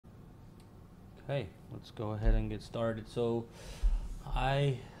Okay, let's go ahead and get started. So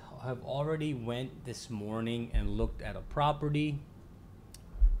I have already went this morning and looked at a property.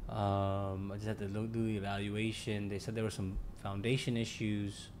 I just had to do the evaluation. They said there were some foundation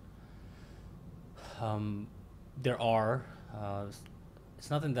issues. Um, there are. It's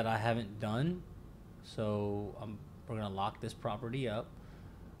nothing that I haven't done. So we're gonna lock this property up.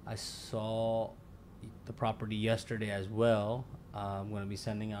 I saw the property yesterday as well. I'm going to be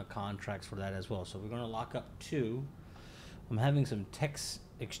sending out contracts for that as well. So we're going to lock up two. I'm having some text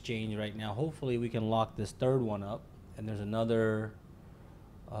exchange right now. Hopefully we can lock this third one up. And there's another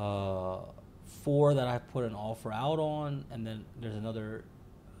four that I put an offer out on. And then there's another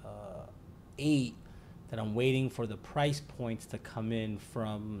eight that I'm waiting for the price points to come in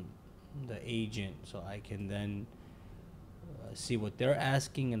from the agent so I can then see what they're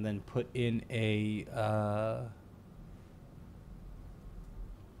asking and then put in a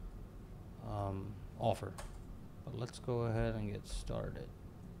offer. But let's go ahead and get started.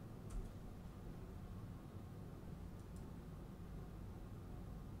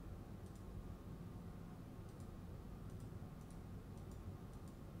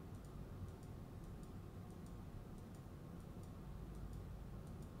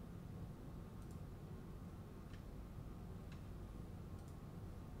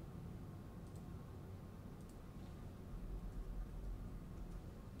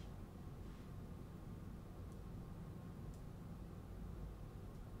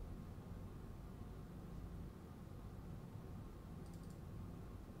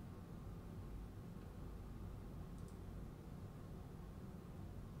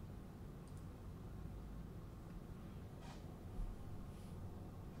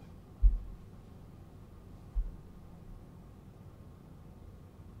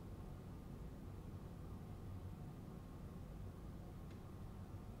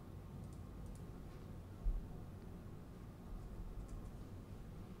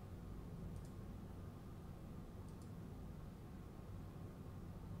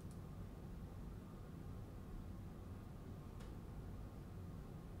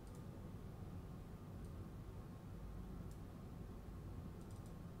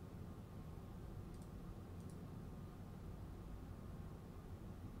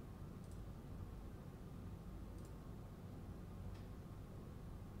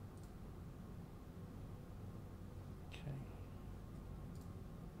 Okay.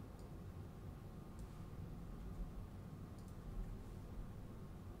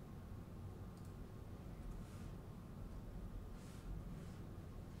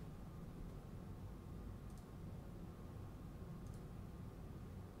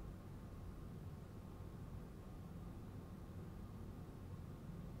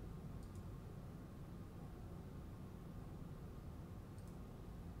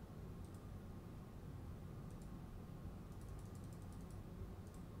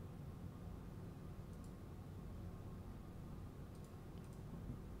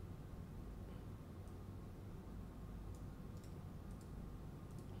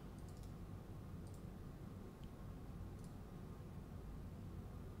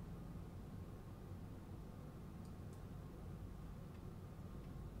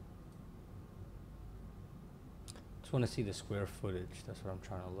 Just want to see the square footage. That's what I'm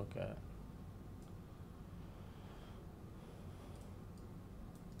trying to look at.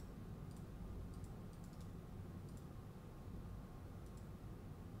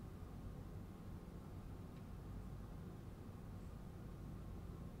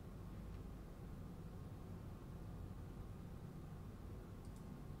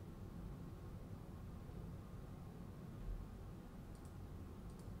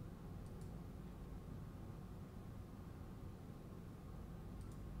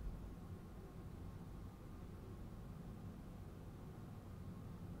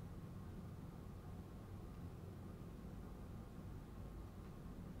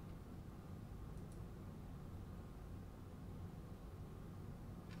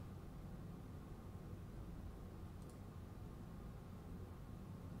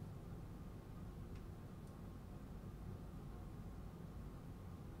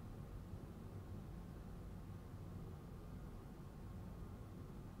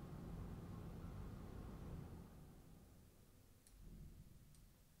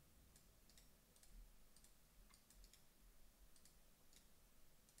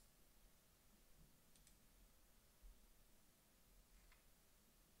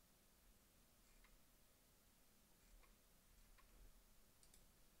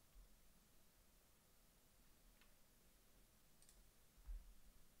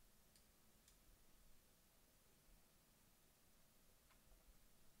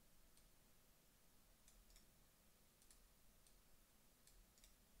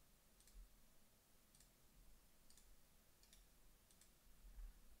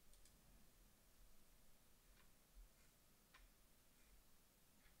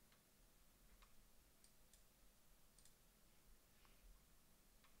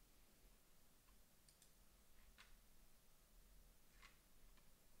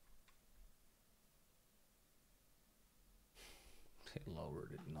 Okay,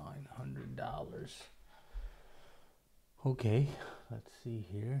 lowered it $900. Okay, let's see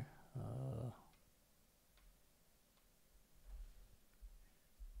here.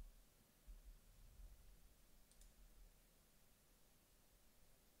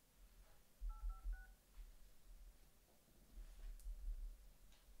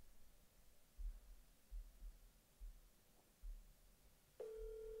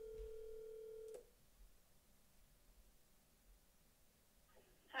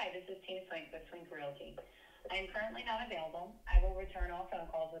 Hi, this is Tina Swink with Swink Realty. I am currently not available. I will return all phone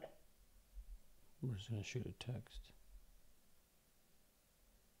calls with. We're just gonna shoot a text.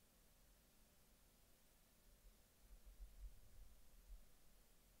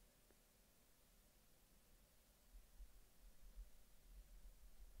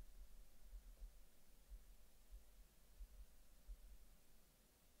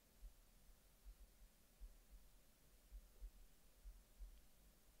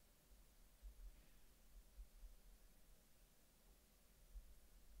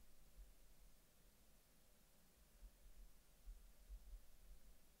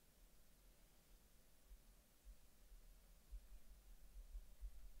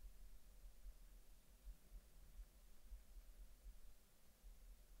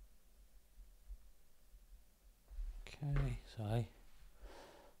 Okay, so I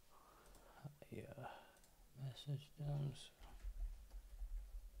message them.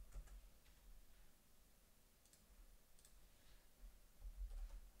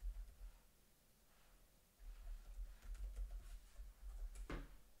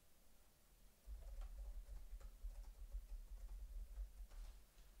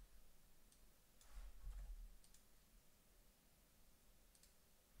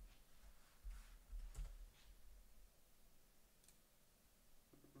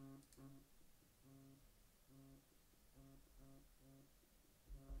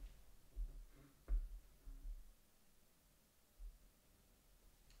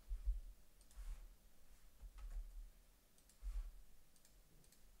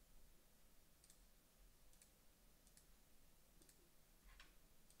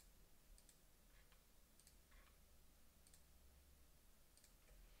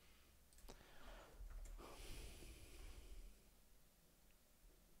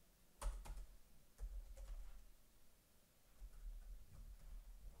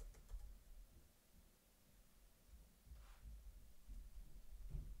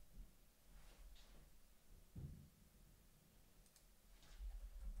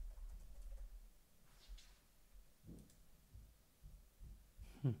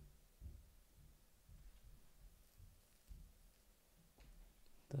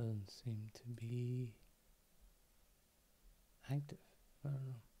 Doesn't seem to be active. I don't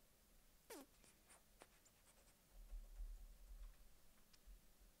know.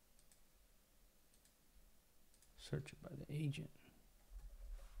 Search it by the agent.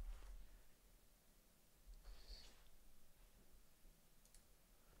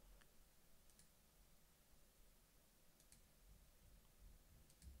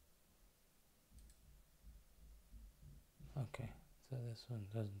 Okay, so this one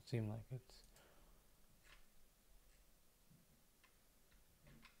doesn't seem like it's.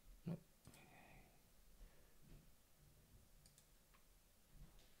 Nope.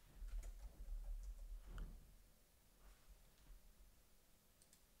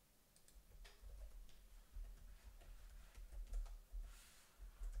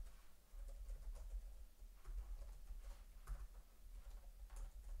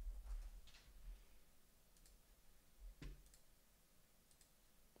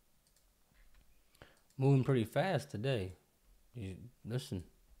 Moving pretty fast today. You listen.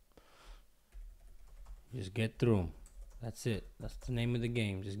 Just get through them. That's it. That's the name of the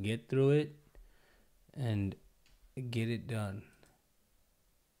game. Just get through it and get it done.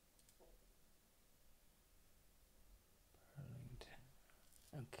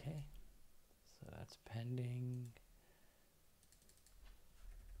 Okay. So that's pending.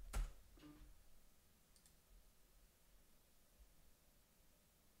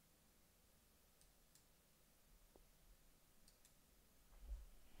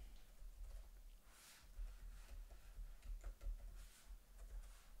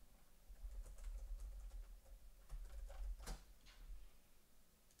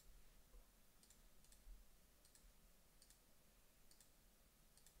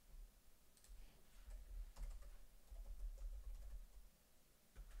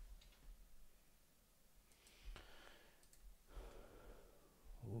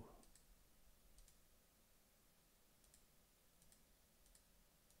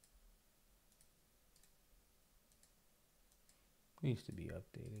 Needs to be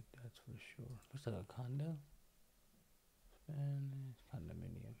updated, that's for sure. Looks like a condo. Spanish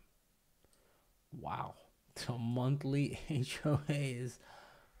condominium. Wow. So monthly HOA is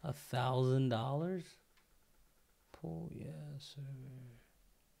 $1,000. Pool, yes.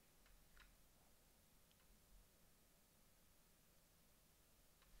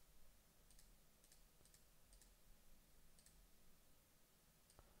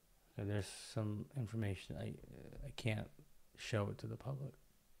 Okay, there's some information I can't show it to the public.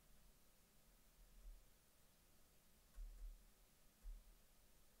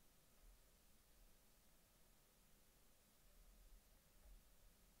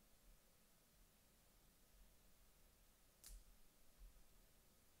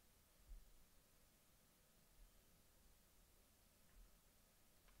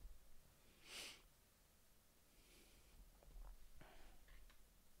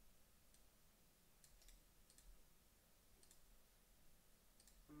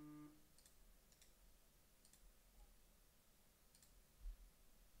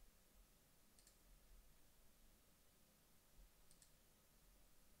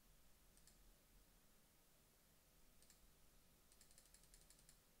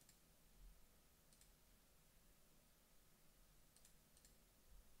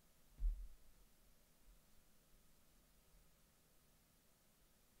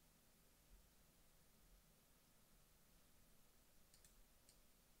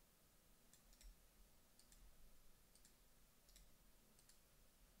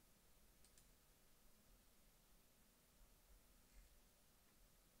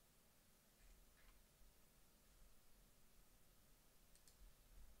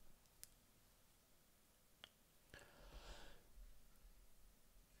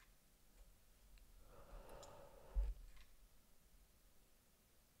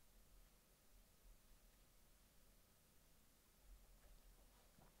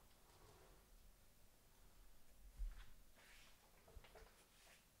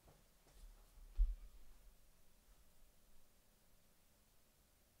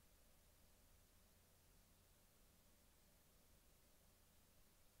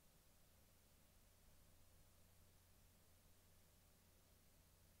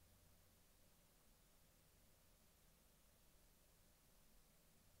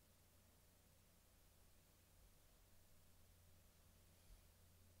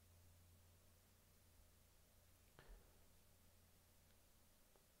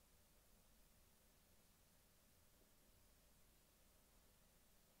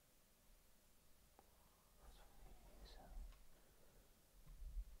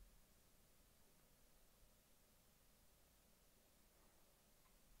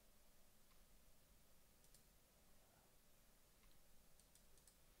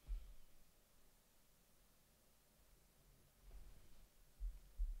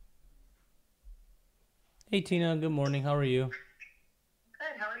 Hey Tina, good morning. How are you?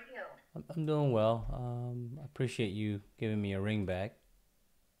 Good, how are you? I'm doing well. I appreciate you giving me a ring back.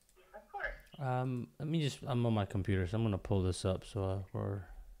 Of course. I'm on my computer, so I'm gonna pull this up so we're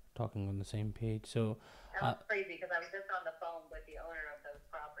talking on the same page. So, That was crazy because I was just on the phone with the owner of those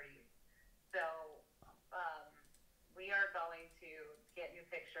properties. So, um, we are going to get new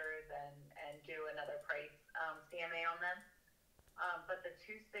pictures and do another price, CMA on them. But the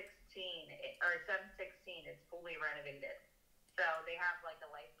 216 or 716 is fully renovated. So they have like a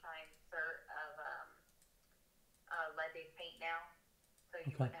lifetime cert of, lead-based paint now. So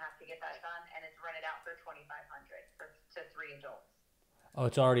you okay. wouldn't have to get that done, and it's rented out for 2,500 to 3 adults. Oh,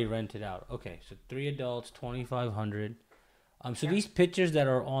 it's already rented out. Okay, so 3 adults, 2,500. So Yep. these pictures that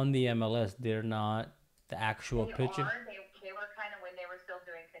are on the MLS, they're not the actual They picture. are. They were kind of when they were still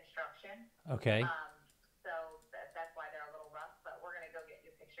doing construction. Okay. So that's why they're a little rough. But we're gonna go get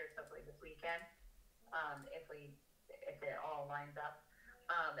new pictures hopefully this weekend. If it all lines up.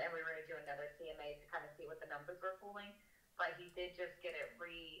 And we were gonna do another CMA to kind of see what the numbers were pulling. But he did just get it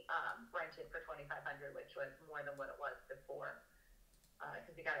rented for 2,500, which was more than what it was before,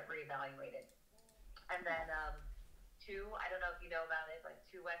 because he got it reevaluated. And then I don't know if you know about it, like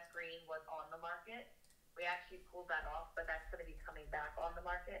 2 West Green was on the market. We actually pulled that off, but that's going to be coming back on the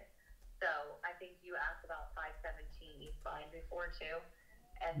market. So I think you asked about 517 East Vine before too.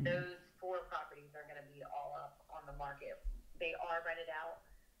 And those 4 properties are going to be all up on the market. They are rented out,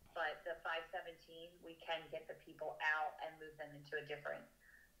 but the 517, we can get the people out and move them into a different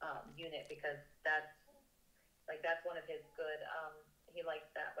unit because that's one of his good. He likes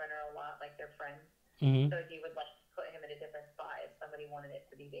that renter a lot, like they're friends. Mm-hmm. So he would like to put him in a different spot if somebody wanted it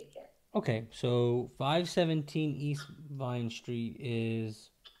to be vacant. Okay, so 517 East Vine Street is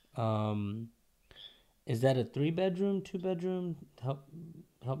Is that a 3 bedroom, 2 bedroom? Help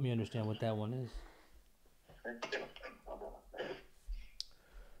me understand what that one is.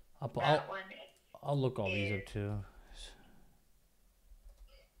 I'll That I'll, one I'll look all these up is, too.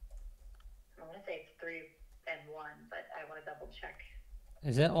 I want to say it's 3 and 1, but I want to double check.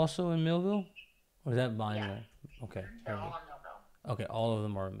 Is that also in Millville? Or is that Yeah, Vineland? Okay. they're all in Millville. Okay, all of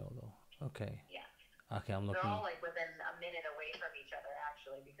them are in Millville. Okay. Yeah, Okay, I'm they're looking. all like within a minute away from each other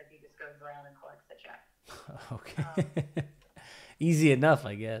actually, because he just goes around and collects the check. Um, Okay. Easy enough,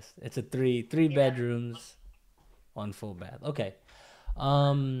 I guess. It's a three yeah. bedrooms, one full bath. Okay.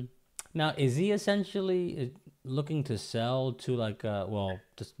 Um, Now is he essentially looking to sell to like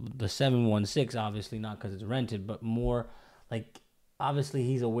just the 716, obviously not because it's rented, but more like obviously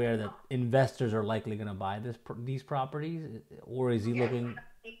he's aware that investors are likely going to buy these properties, or is he Yes, looking?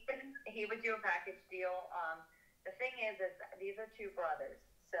 he would do a package deal. The thing is these are two brothers.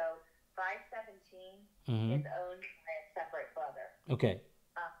 So 517 Hmm. is owned by a separate brother. Okay.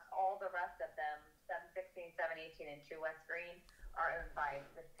 All the rest of them, 716, 718, and 2 West Green, are owned by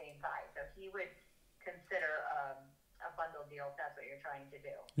the same guy. So he would consider a bundle deal if that's what you're trying to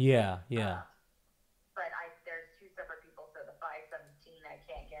do. Yeah, yeah. But there's two separate people, so the 517 I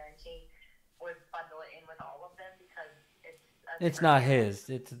can't guarantee would bundle it in with all of them because it's a It's different not family. his.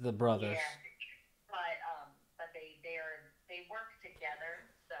 It's the brothers. Yeah, but they work together,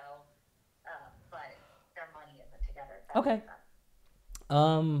 so but their money isn't together. If that Okay. makes sense.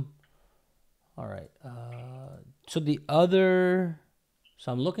 Um. All right. So the other.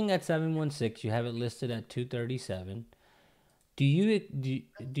 So I'm looking at 716. You have it listed at 237. Do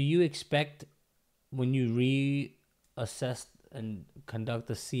you expect when you reassess and conduct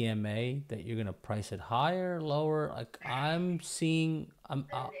the CMA that you're gonna price it higher, lower? Like I'm seeing, If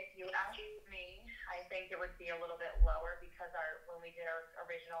you ask me, I think it would be a little bit lower because when we did our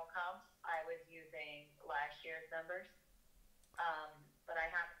original comps, I was using last year's numbers, but I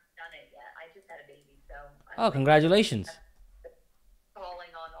haven't done it yet. I just had a baby, so I'm oh, like congratulations.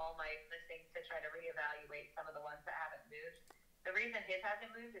 calling on all my listings to try to reevaluate some of the ones that haven't moved. The reason his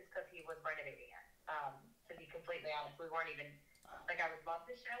hasn't moved is because he was renovating it. To be completely honest, we weren't even like I would love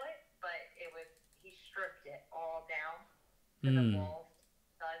to show it, but he stripped it all down to the Hmm. walls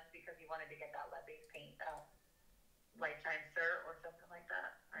studs because he wanted to get that lead based paint lifetime cert or something like that.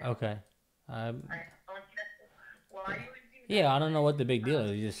 Okay. I don't why you would do Yeah, that, I don't know but what the big deal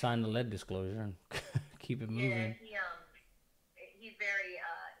is. You just sign the lead disclosure and keep it yeah, moving. he's very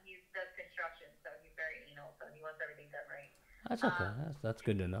he does construction, so he's very anal, so he wants everything done right. That's okay. Um, That's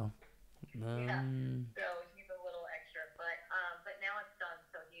good to know. yeah, Um. so he's a little extra, but now it's done,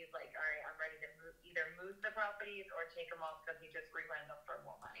 so he's like, all right, I'm ready to either move the properties or take them off because he just re-rented them for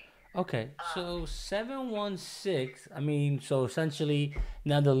more money. Okay, so 716. I mean, so essentially,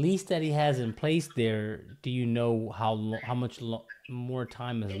 now the lease that he has in place there. Do you know how much more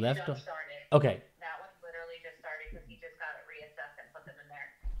time is It left? just started. Okay, That one literally just started because he just got it reassessed and put them in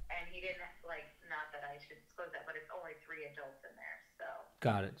there. And he didn't, like, not that I should disclose that, but it's only 3 adults in there, so.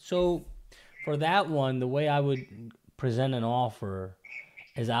 got it. So for that one, the way I would present an offer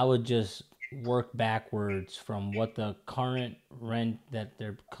is I would just work backwards from what the current rent that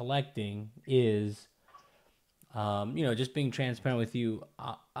they're collecting is. Just being transparent with you,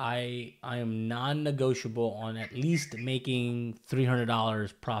 I am non-negotiable on at least making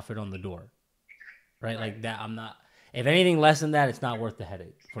 $300 profit on the door, right? Right. Like that, I'm not. If anything less than that, it's not worth the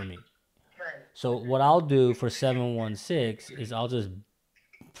headache for me. Right. So what I'll do for 716 is I'll just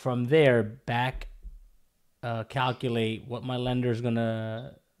from there back calculate what my lender's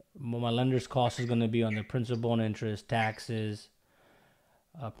cost is gonna be on the principal and interest, taxes,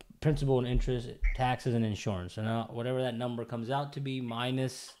 principal and interest, taxes, and insurance. And whatever that number comes out to be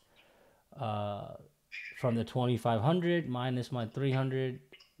minus from the 2,500 minus my 300,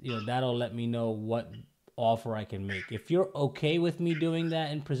 that'll let me know what offer I can make. If you're okay with me doing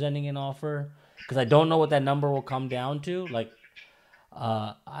that and presenting an offer, because I don't know what that number will come down to, like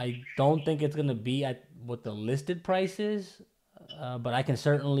I don't think it's gonna be at what the listed price is, but I can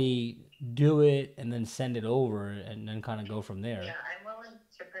certainly do it and then send it over and then kind of go from there. Yeah, I'm willing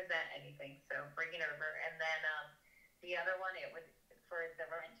to present anything, so bring it over. And then the other one, for the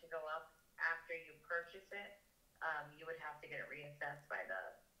rent to go up after you purchase it, you would have to get it reassessed by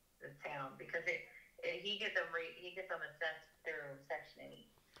the town because he gets them assessed through Section 8.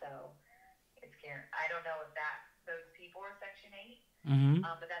 So it's I don't know if those people are Section 8. Mm-hmm.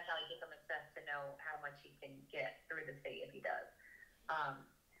 But that's how he gets them assessed to know how much he can get through the state if he does.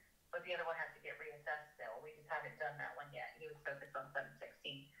 But the other one has to get reassessed still. We just haven't done that one yet. He was focused on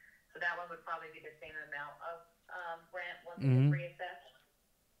 716. So that one would probably be the same amount of rent once it gets reassessed.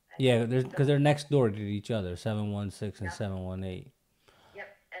 And Yeah, there's So, because they're next door to each other, 716 and yep, 718. yep,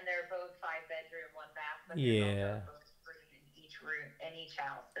 and they're both 5 bedroom, 1 bath, but there's also Yeah, a bonus room in each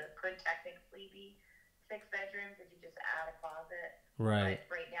house. So it could technically be 6 bedrooms if you just add a closet. right.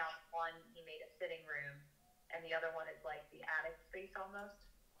 But right now, one he made a sitting room, and the other one is like the attic space almost.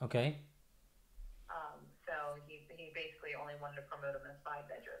 Okay. So he basically only wanted to promote them as 5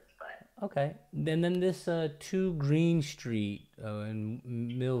 bedrooms, but Okay. And then this 2 Green Street in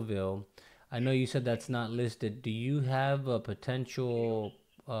Millville. I know you said that's not listed. Do you have a potential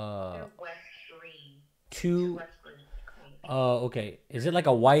two West Green, two 2 West Green okay. Is it like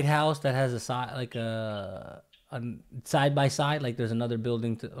a White House that has a side like a side by side like there's another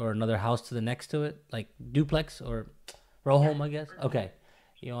building to, or another house to the next to it, like duplex or row Yes. home, I guess. Okay.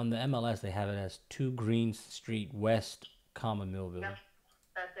 You know, on the MLS they have it as 2 Green Street West, comma Millville. Yep,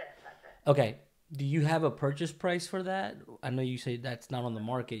 that's it. That's it. Okay. Do you have a purchase price for that? I know you say that's not on the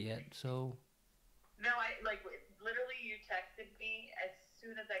market yet, so. No, I like literally you texted me as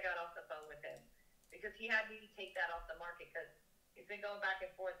soon as I got off the phone with him because he had me take that off the market because he's been going back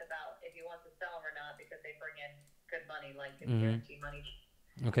and forth about if he wants to sell them or not because they bring in good money, like it's guaranteed money.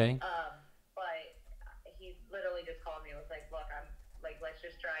 Okay. But he literally just called me and was like, "Look, I'm like, let's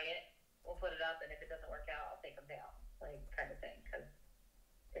just try it. We'll put it up, and if it doesn't work out, I'll take them down, like kind of thing." Because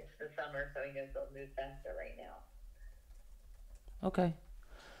it's the summer, so he knows they'll move faster right now. Okay.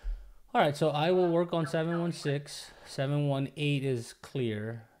 All right, so I will work on 716. 718 is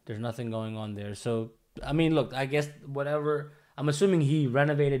clear. There's nothing going on there. So, I mean, look, I guess whatever. I'm assuming he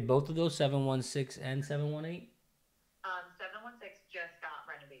renovated both of those, 716 and 718? 716 just got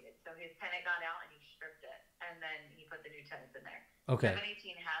renovated, so his tenant got out and he stripped it, and then he put the new tenants in there. Okay.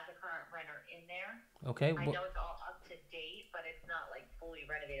 718 has a current renter in there. Okay. I know it's all up to date, but it's not like fully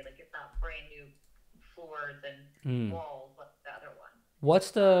renovated. Like it's not brand new floors and walls like the other one.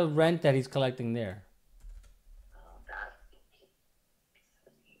 What's the rent that he's collecting there? That's.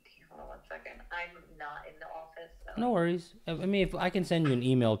 Hold on 1 second. I'm not in the office. So. No worries. I mean, if I can send you an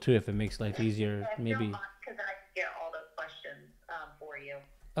email too, if it makes life easier, Yeah, maybe. Because then I can get all those questions for you.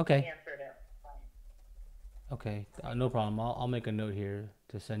 Okay. Answered it. Okay. No problem. I'll make a note here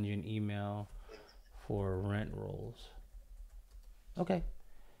to send you an email for rent rolls. Okay.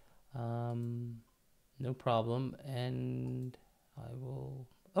 No problem. And I will.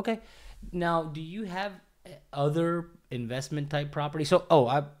 Okay. Now, do you have other investment type property? So,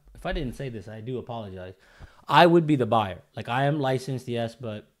 if I didn't say this, I do apologize. I would be the buyer. Like I am licensed, yes,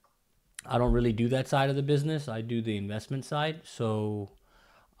 but I don't really do that side of the business. I do the investment side. So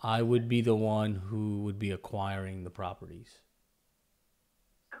I would be the one who would be acquiring the properties.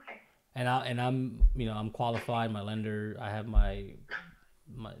 Okay. And I'm qualified. My lender, I have my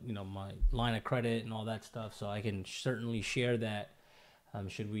line of credit and all that stuff, so I can certainly share that.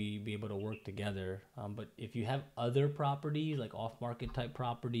 Should we be able to work together? But if you have other properties, like off-market type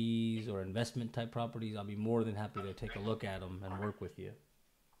properties or investment type properties, I'll be more than happy to take a look at them and work with you.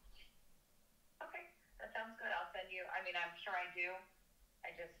 Okay, that sounds good. I'll send you. I mean, I'm sure I do. I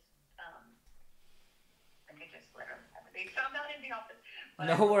just, let me just literally have it. So I'm not in the office.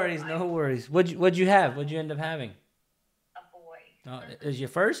 No worries, no worries. What'd you have? What'd you end up having? A boy. Is your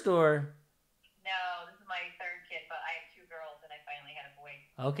first or? No, this is my third kid, but I have 2 girls, and I finally had a boy.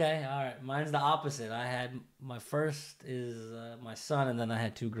 Okay, all right. Mine's the opposite. I had my first is my son, and then I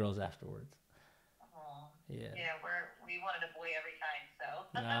had 2 girls afterwards. Oh. Yeah. Yeah, we wanted a boy every time, so.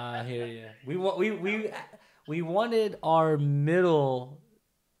 I hear you. We wanted our middle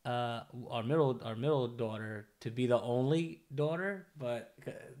daughter to be the only daughter, but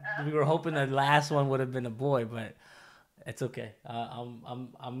we were hoping the last one would have been a boy, but it's okay.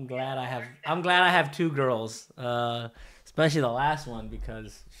 I'm glad I have 2 girls, especially the last one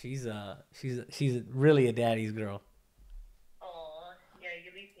because she's really a daddy's girl. Oh, yeah, you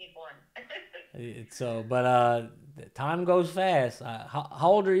at least need one. So, but time goes fast. How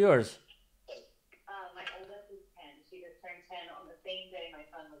old are yours? My oldest is 10. She just turned 10 on the same day my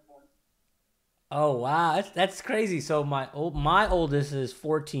son was born. Oh wow, that's crazy. So my oldest is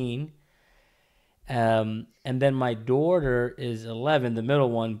 14, and then my daughter is 11, the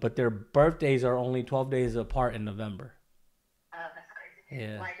middle one. But their birthdays are only 12 days apart in November. That's crazy.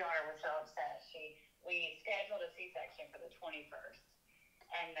 Yeah. My daughter was so upset. We scheduled a C-section for the 21st,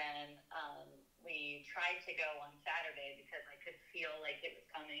 and then we tried to go on Saturday because I could feel like it was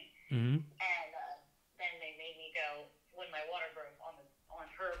coming. Mm-hmm. And then they made me go when my water broke on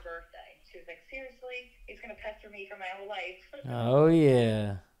her birthday. She was like, "Seriously, he's gonna pester me for my whole life." Oh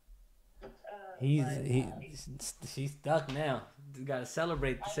yeah. She's stuck now. Got to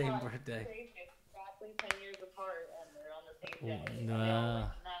celebrate the same birthday. Exactly 10 years apart, and they're on the same day. Nah.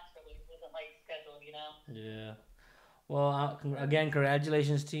 Yeah. Well, again,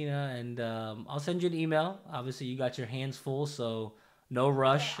 congratulations, Tina, and I'll send you an email. Obviously, you got your hands full, so no Okay,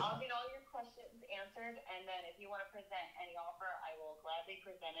 rush. I'll get all your questions answered, and then if you want to present any offer, I will gladly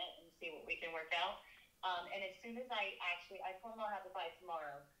present it and see what we can work out. And as soon as I told them I'll have it by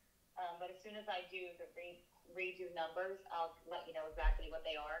tomorrow, but as soon as I do the redo numbers, I'll let you know exactly what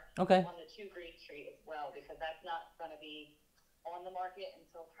they are Okay. on the 2 Green Street as well, because that's not going to be on the market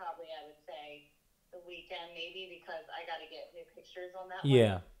until probably, I would say, the weekend maybe, because I got to get new pictures on that one.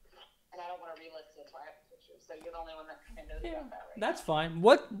 Yeah. And I don't want to relist it until I have the pictures. So you're the only one that kind of knows Yeah, about that right that's now. fine.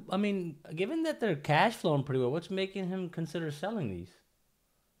 What I mean, given that they're cash flowing pretty well, what's making him consider selling these?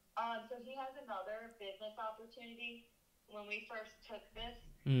 So he has another business opportunity. When we first took this,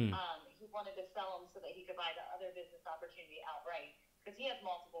 Mm, he wanted to sell them so that he could buy the other business opportunity outright because he has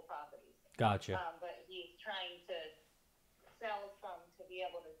multiple properties. gotcha. But he's trying to sell some to be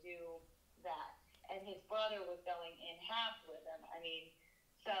able to do that. And his brother was going in half with him. I mean,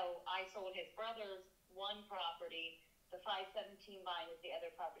 so I sold his brother's one property. The 517 line is the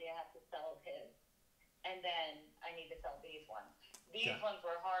other property I have to sell of his. And then I need to sell these ones. These Okay. ones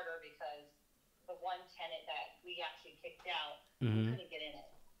were harder because the one tenant that we actually kicked out, we Mm-hmm. couldn't get in it.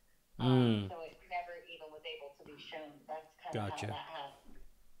 Mm, So it never even was able to be shown. That's kind of how gotcha. that happened.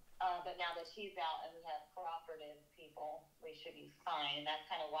 But now that she's out and we have cooperative people, we should be fine. And that's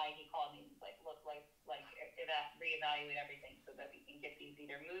kind of why he called me. He's like, look, reevaluate everything so that we can get these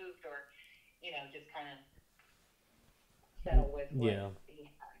either moved or, just kind of settle with what Yeah. he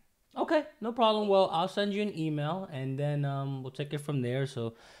had. Okay, no problem. Well, I'll send you an email, and then we'll take it from there.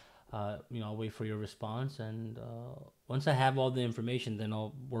 So, I'll wait for your response, and once I have all the information, then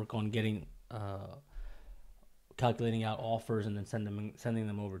I'll work on getting calculating out offers, and then sending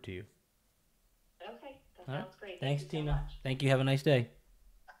them over to you. Okay, that All right. sounds great. Thank Thanks, you so Tina. much. Thank you. Have a nice day.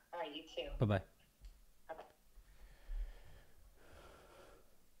 All right, you too. Bye bye. Bye-bye.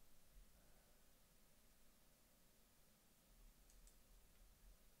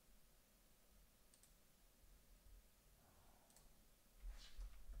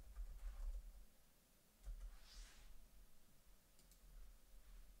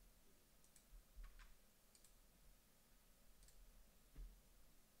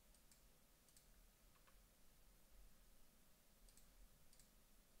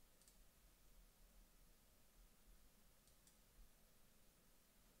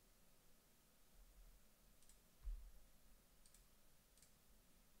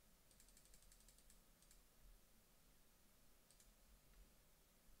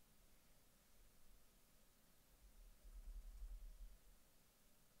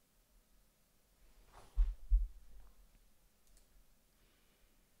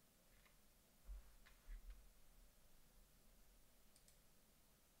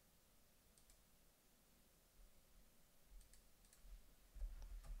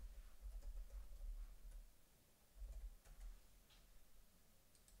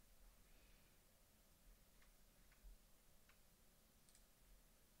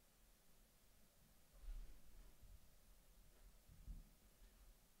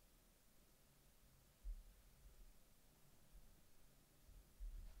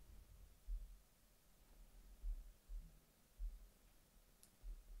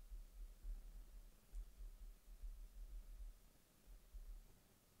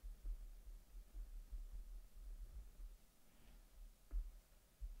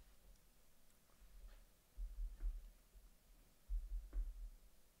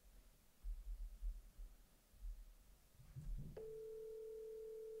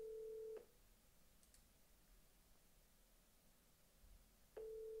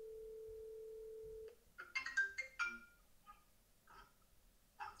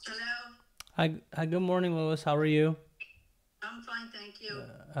 Hello, Hi. Hi. Good morning, Lois. How are you? I'm fine, thank you.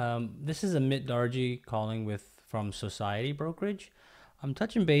 This is Amit Darji calling from Society Brokerage. I'm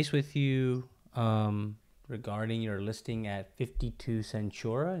touching base with you regarding your listing at 52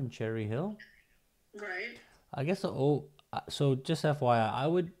 Centura in Cherry Hill. Right, I guess so just FYI, I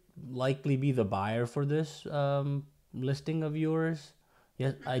would likely be the buyer for this listing of yours.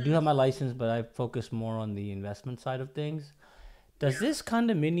 Yes, I do have my license, but I focus more on the investment side of things. Does yeah, this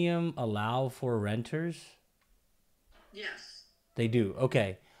condominium allow for renters? yes, They do.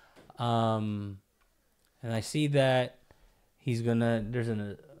 Okay. Um, and I see that there's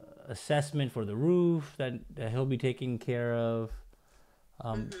an assessment for the roof that he'll be taking care of.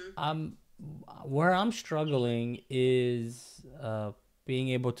 I'm where I'm struggling is being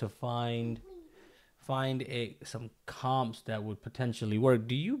able to find some comps that would potentially work.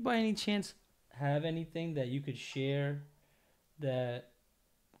 Do you by any chance have anything that you could share that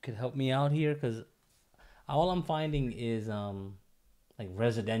could help me out here? Because all I'm finding is like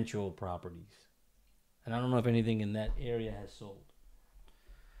residential properties, and I don't know if anything in that area has sold.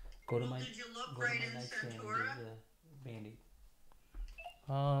 Go to Well, my did you look go to right my in nightstand. Centura? There's a Band-Aid.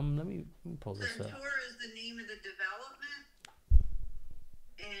 Let me pull this up. Centura is the name of the development,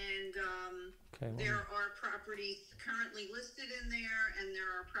 and Okay. there are properties currently listed in there, and there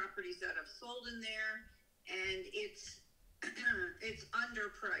are properties that have sold in there, and it's it's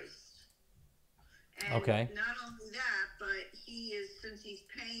underpriced. And Okay. not only that, but since he's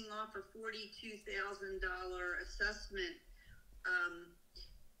paying off a $42,000 assessment,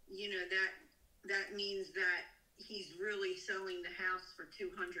 you know, that means that he's really selling the house for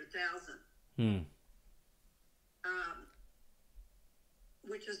 $200,000.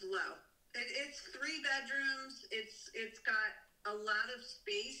 Which is low. It's 3 bedrooms. It's got a lot of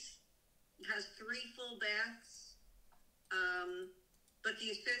space. It has 3 full baths. But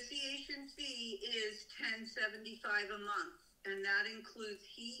the association fee is $10.75 a month, and that includes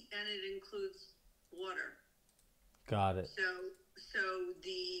heat and it includes water. Got it. So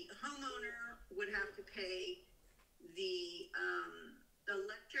the homeowner would have to pay the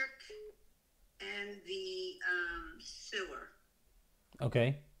electric and the sewer.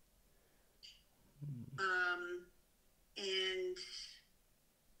 Okay. And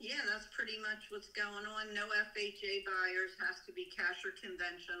yeah, that's pretty much what's going on. No FHA buyers, has to be cash or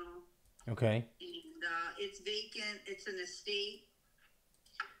conventional. Okay. And it's vacant. It's an estate.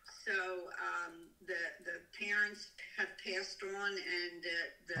 So the parents have passed on, and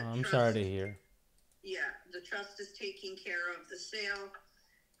the I'm trust, sorry to hear. Yeah, the trust is taking care of the sale.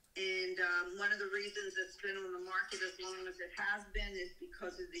 And one of the reasons it's been on the market as long as it has been is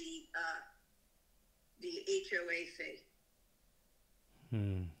because of the HOA fee.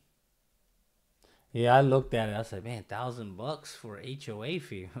 Yeah, I looked at it. I said, man, $1,000 for HOA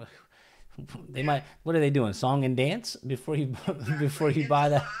fee. They might. What are they doing? Song and dance before you before you buy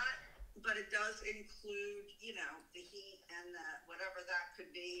that? But it does include, you know, the heat and whatever that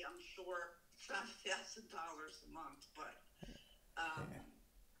could be. I'm sure it's not $1,000 a month, but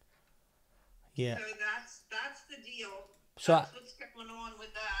yeah. So that's the deal. So that's what's going on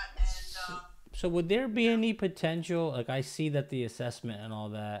with that. And so would there be any potential? Like, I see that the assessment and all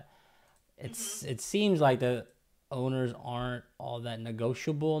that. It seems like the owners aren't all that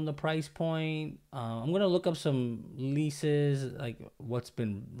negotiable in the price point. I'm gonna look up some leases, like what's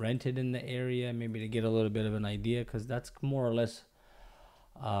been rented in the area, maybe to get a little bit of an idea, because that's more or less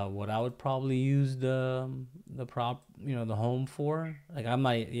what I would probably use the home for. Like I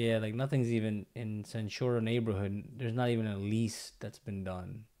might, like nothing's even in Centura neighborhood. There's not even a lease that's been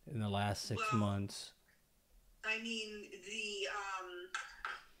done in the last 6 months. I mean, the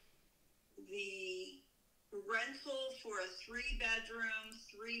rental for a 3-bedroom,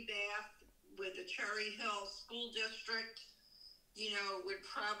 3-bath with the Cherry Hill School District, you know, would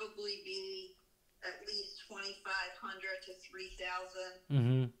probably be at least $2,500 to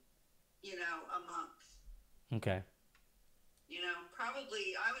 $3,000, you know, a month. Okay. You know,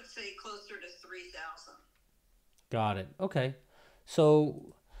 probably I would say closer to 3,000. Got it. Okay.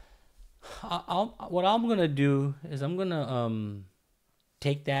 So what I'm gonna do is I'm gonna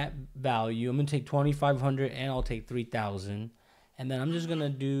take that value. I'm gonna take 2,500 and I'll take 3,000, and then I'm just gonna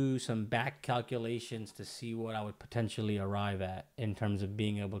do some back calculations to see what I would potentially arrive at in terms of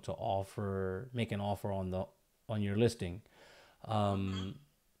being able to make an offer on your listing.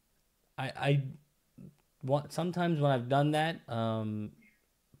 Sometimes when I've done that,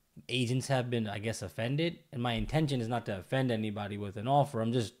 agents have been, I guess, offended, and my intention is not to offend anybody with an offer.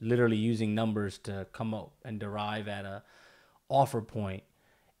 I'm just literally using numbers to come up and derive at a offer point.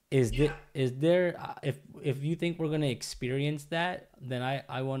 Is there if you think we're gonna experience that, then I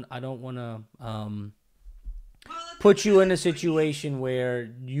don't want to put you in a situation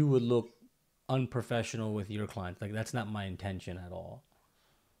where you would look unprofessional with your clients. Like, that's not my intention at all.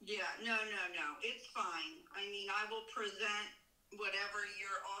 Yeah, no, it's fine. I mean, I will present whatever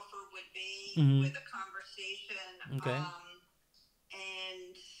your offer would be with a conversation. Okay.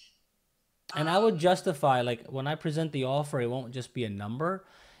 And I would justify, like, when I present the offer, it won't just be a number.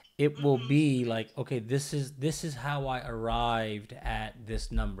 It will be like, okay, this is how I arrived at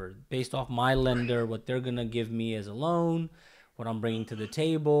this number based off my lender, what they're gonna give me as a loan, what I'm bringing to the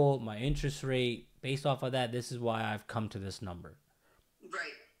table, my interest rate. Based off of that, this is why I've come to this number.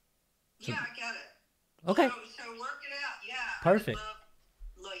 Right. Yeah, I get it. Okay. So work it out. Yeah. Perfect.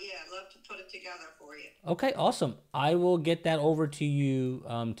 I'd love to put it together for you. Okay, awesome. I will get that over to you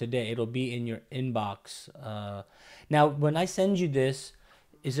today. It'll be in your inbox. Now, when I send you this,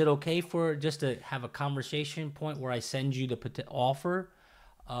 is it okay for just to have a conversation point where I send you the offer?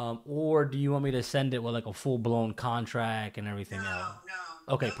 Or do you want me to send it with like a full blown contract and everything else?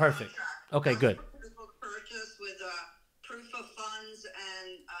 Okay, No perfect. contract. Okay, Just good. proof of purchase with a proof of funds and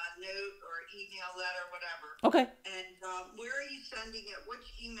a note or email letter, whatever. Okay. And where are you sending it? Which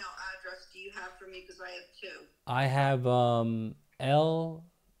email address do you have for me? Because I have two. I have L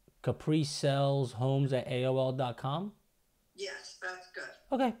capricells at AOL.com. Yes, that's good.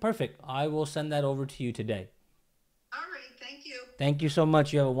 Okay, perfect. I will send that over to you today. All right, thank you. Thank you so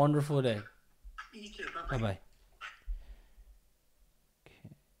much. You have a wonderful day. You too. Bye Bye-bye. bye.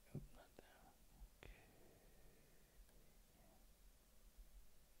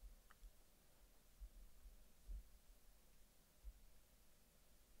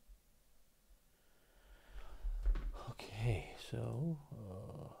 Okay, so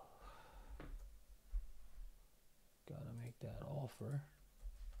gotta make that offer.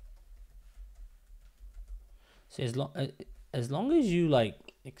 See, as long as you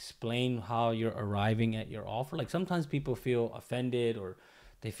like explain how you're arriving at your offer, like sometimes people feel offended or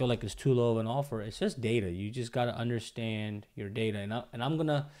they feel like it's too low of an offer. It's just data. You just gotta understand your data, and I'm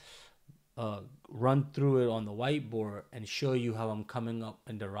gonna run through it on the whiteboard and show you how I'm coming up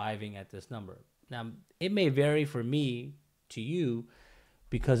and deriving at this number. Now, it may vary for me to you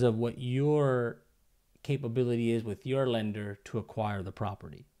because of what your capability is with your lender to acquire the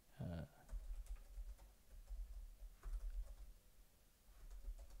property.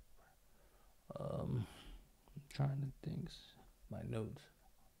 I'm trying to think my notes.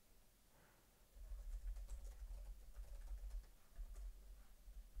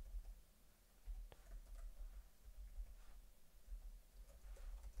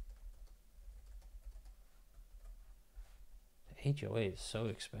 The HOA is so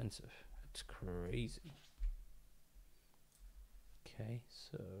expensive. It's crazy. Okay,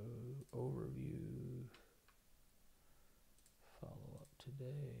 so overview, follow up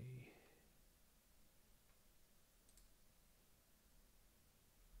today.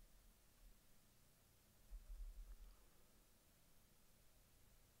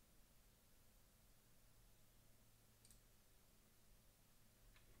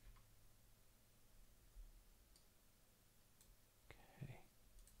 Okay,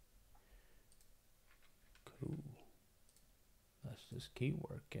 cool. Let's just keep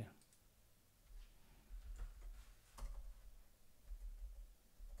working.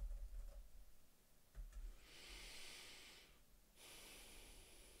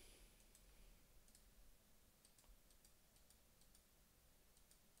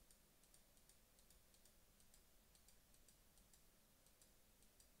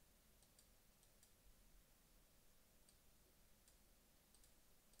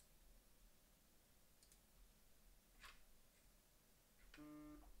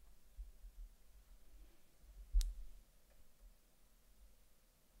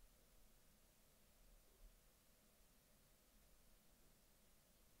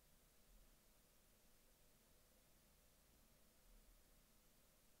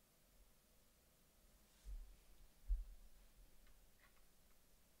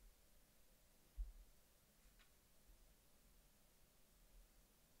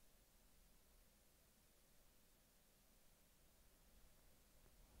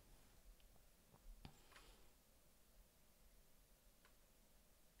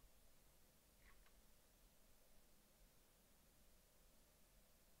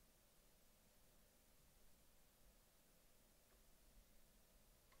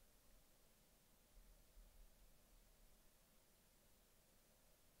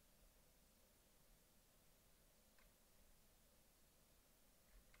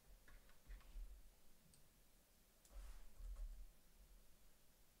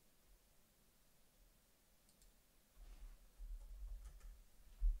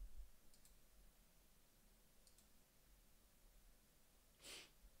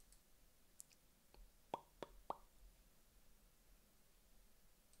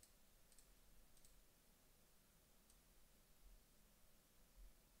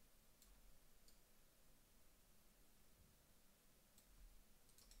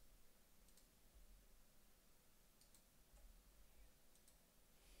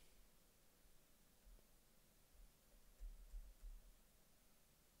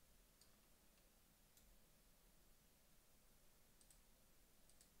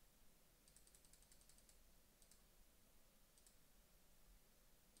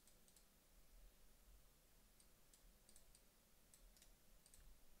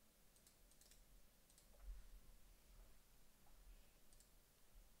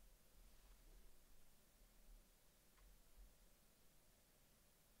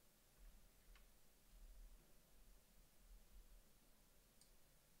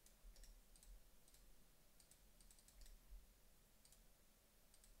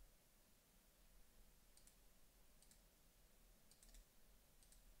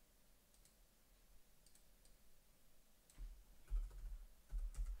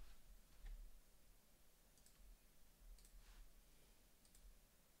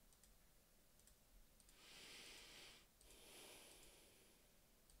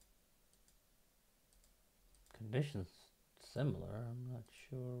 conditions similar. I'm not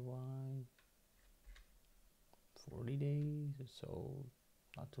sure why. 40 days. It's sold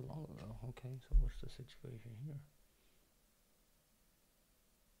not too long ago. Okay, so what's the situation here?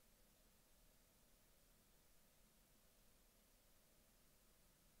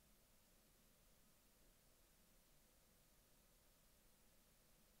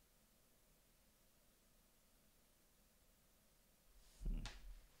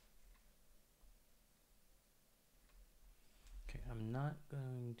 Okay, I'm not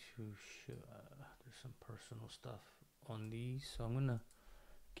going to show. There's some personal stuff on these, so I'm gonna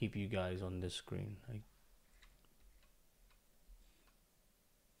keep you guys on this screen.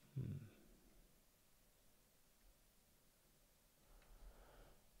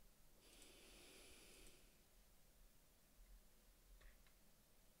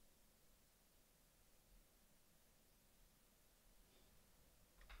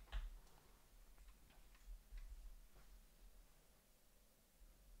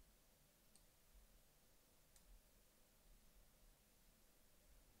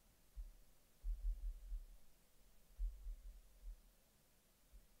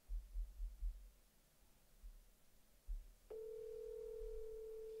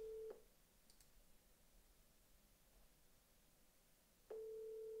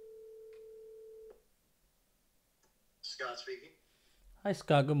 Scott speaking. Hi,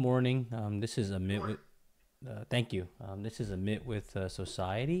 Scott. Good morning. This is Amit with. Thank you. This is Amit with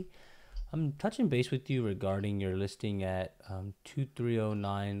Society. I'm touching base with you regarding your listing at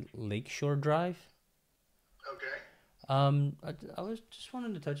 2309 Lakeshore Drive. Okay. I was just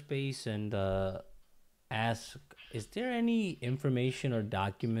wanting to touch base and ask, is there any information or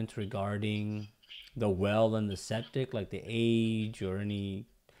documents regarding the well and the septic, like the age or any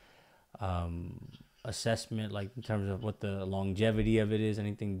assessment, like in terms of what the longevity of it is,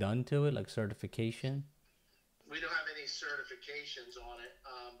 anything done to it, like certification? We don't have any certifications on it,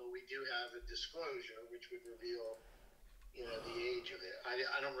 but we do have a disclosure which would reveal, the age of it.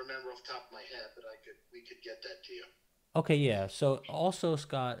 I don't remember off the top of my head, but we could get that to you. Okay, yeah. So also,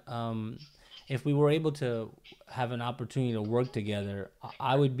 Scott, if we were able to have an opportunity to work together,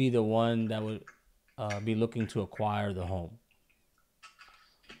 I would be the one that would be looking to acquire the home.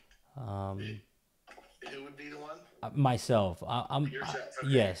 Who would be the one? Myself. I'm Yourself. Okay.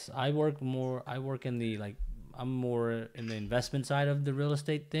 yes. I work in the I'm more in the investment side of the real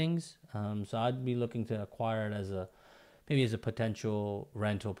estate things. So I'd be looking to acquire it as a potential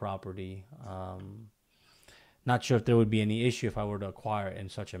rental property. Not sure if there would be any issue if I were to acquire it in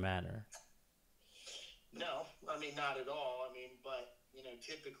such a manner. No, I mean not at all. I mean, but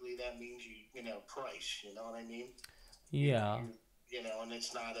typically that means price. You know what I mean? Yeah. And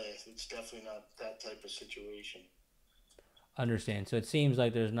it's definitely not that type of situation. Understand. So it seems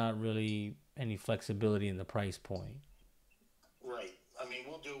like there's not really any flexibility in the price point. Right. I mean,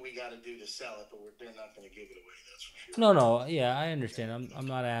 we'll do what we got to do to sell it, but they're not going to give it away. That's for sure. No. Yeah, I understand. I'm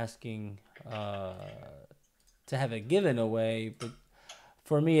not asking to have it given away, but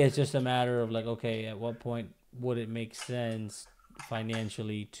for me, it's just a matter of like, okay, at what point would it make sense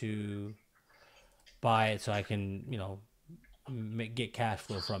financially to buy it so I can, get cash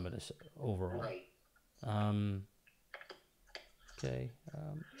flow from it overall. Right. Okay.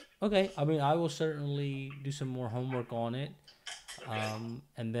 Okay. I mean, I will certainly do some more homework on it. Okay.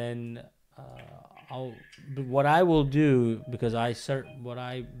 And then but what I will do, because what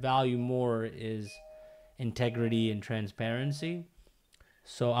I value more is integrity and transparency.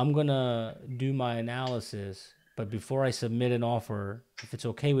 So I'm going to do my analysis, but before I submit an offer, if it's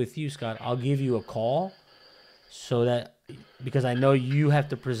okay with you, Scott, I'll give you a call so that, because I know you have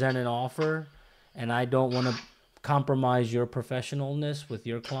to present an offer and I don't want to compromise your professionalness with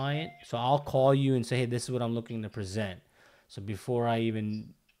your client. So I'll call you and say, hey, this is what I'm looking to present. So before I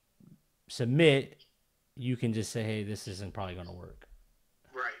even submit, you can just say, hey, this isn't probably going to work.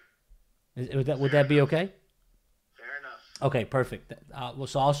 Right. Would that be okay? Fair enough. Okay, perfect.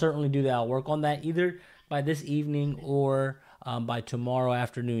 So I'll certainly do that. I'll work on that either by this evening or by tomorrow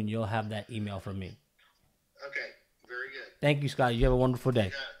afternoon. You'll have that email from me. Okay, very good. Thank you, Scott. You have a wonderful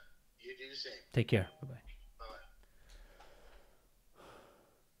day. You do the same. Take care. Bye-bye. Bye-bye.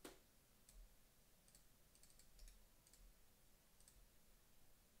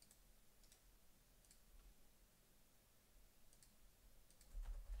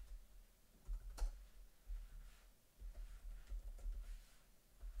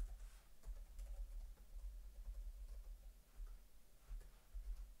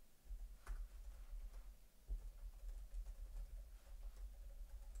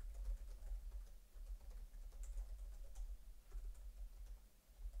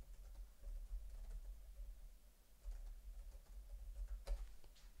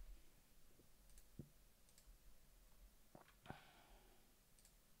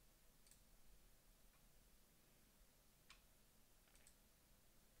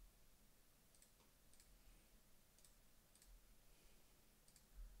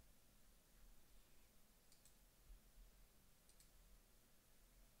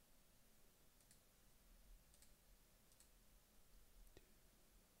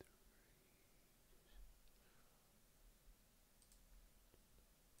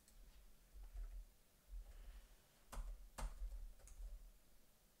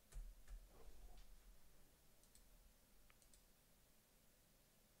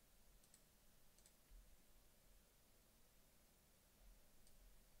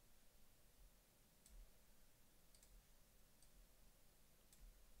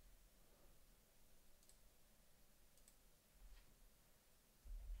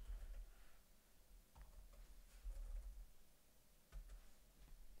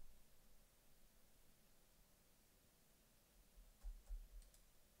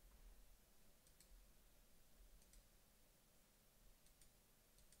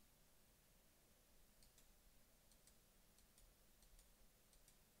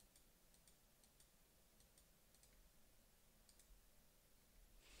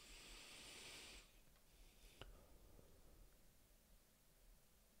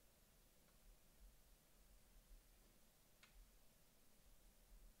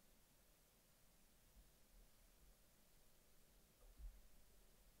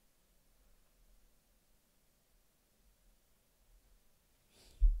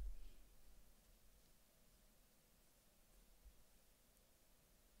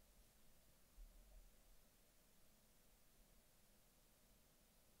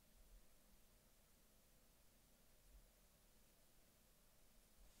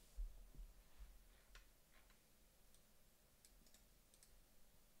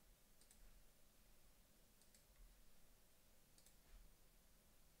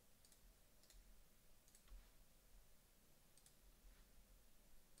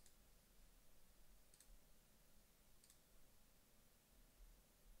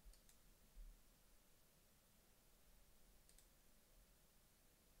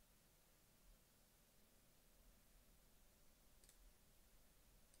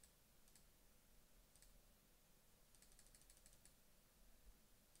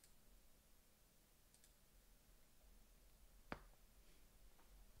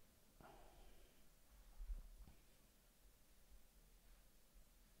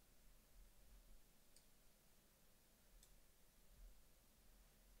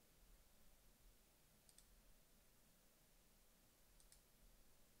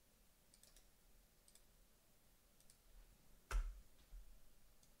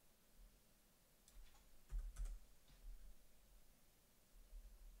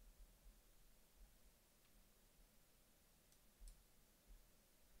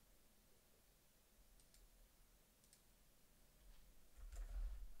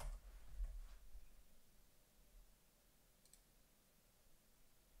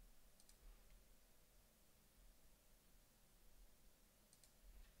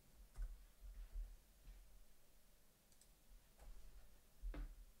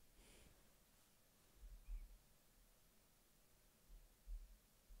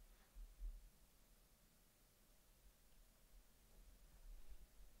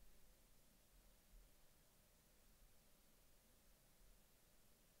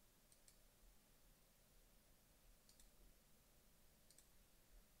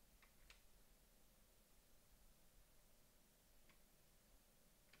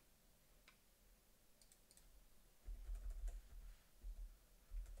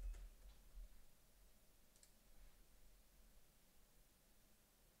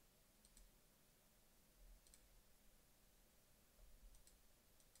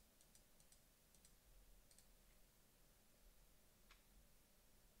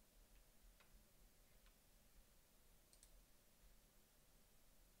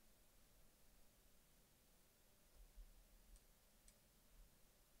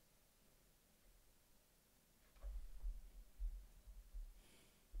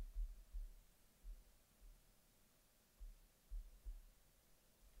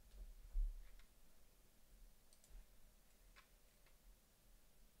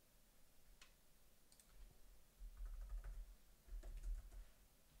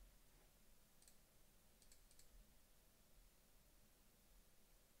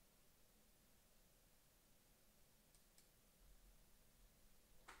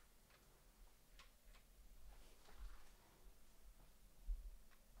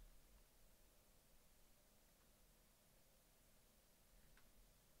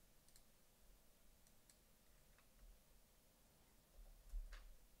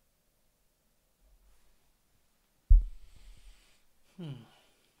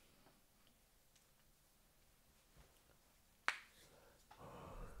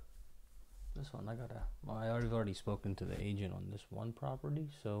 This one I've already spoken to the agent on this one property,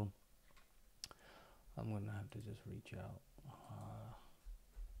 so I'm gonna have to just reach out.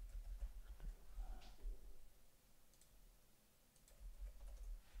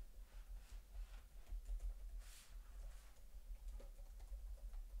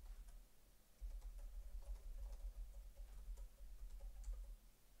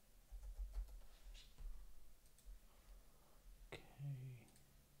 Okay.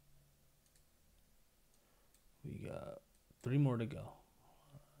 We got 3 more to go.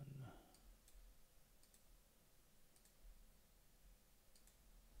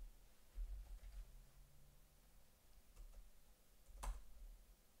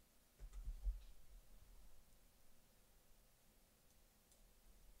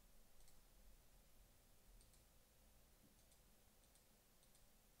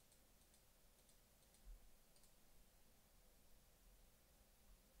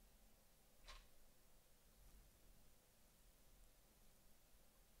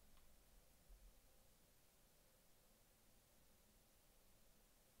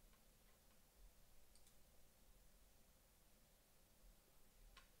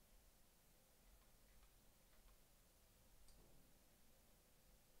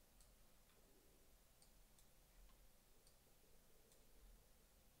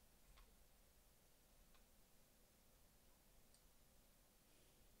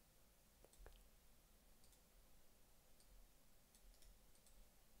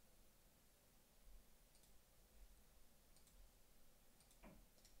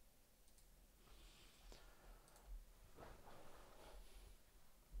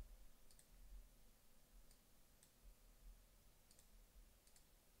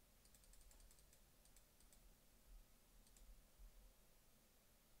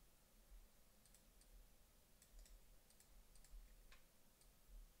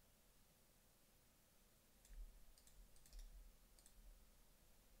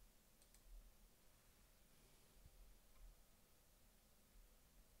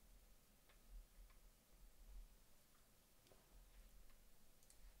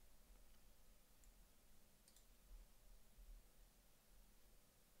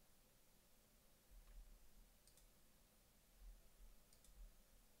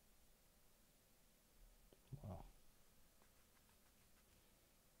 Wow.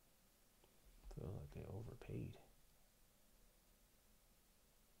 Feels like they overpaid.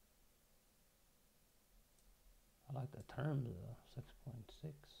 I like the terms though.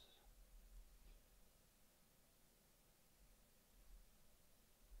 6.6.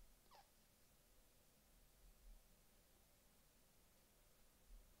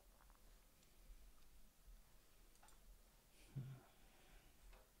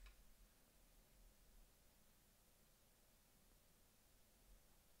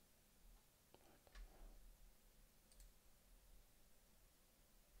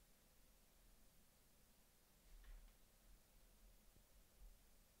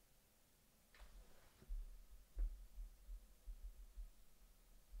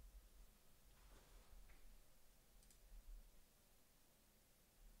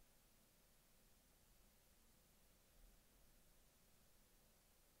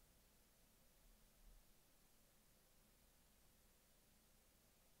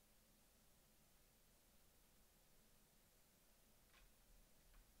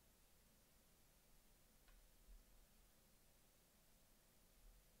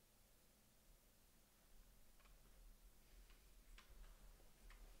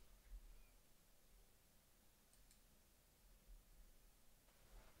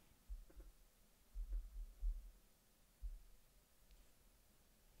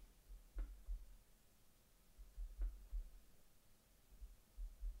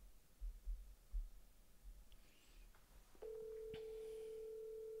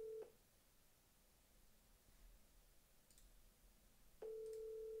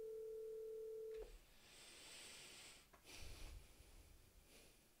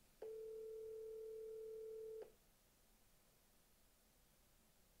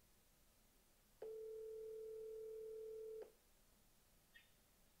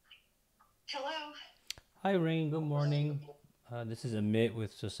 Hello. Hi, Rain. Good morning. This is Amit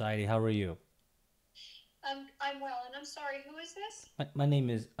with Society. How are you? I'm well, and I'm sorry, who is this? My name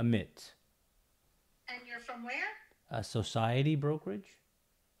is Amit. And you're from where? Society Brokerage.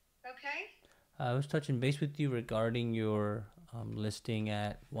 Okay. I was touching base with you regarding your listing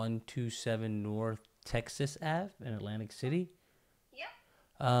at 127 North Texas Ave in Atlantic City.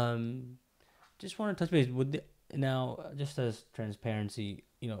 Yeah. Just want to touch base. now, just as transparency,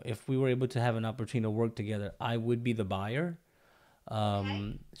 if we were able to have an opportunity to work together, I would be the buyer.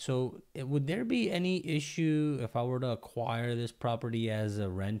 Okay. So would there be any issue if I were to acquire this property as a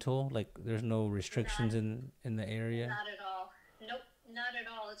rental? Like, there's no restrictions None. in the area? Not at all. Nope, not at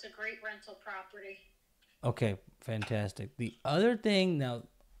all. It's a great rental property. Okay, fantastic. The other thing now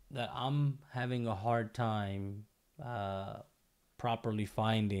that I'm having a hard time uh, properly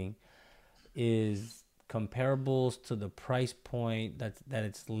finding is comparables to the price point that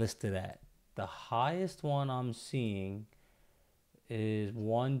it's listed at. The highest one I'm seeing is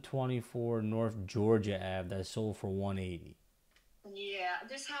 124 North Georgia Ave that sold for 180. Yeah,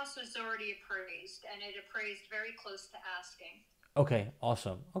 this house was already appraised, and it appraised very close to asking. Okay,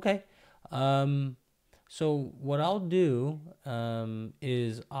 awesome. Okay. Um, so what I'll do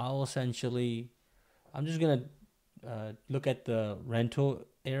is I'll essentially I'm just gonna look at the rental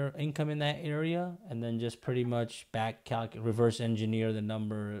air income in that area and then just pretty much reverse engineer the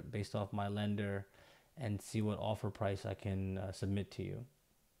number based off my lender and see what offer price I can submit to you.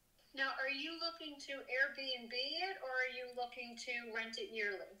 Now, are you looking to Airbnb it, or are you looking to rent it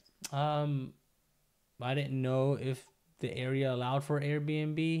yearly? Um, I didn't know if the area allowed for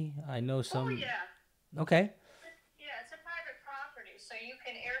Airbnb. I know Oh, some. yeah. Okay. Yeah, it's a private property, so you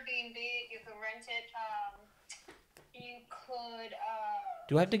can Airbnb it, you can rent it, you could,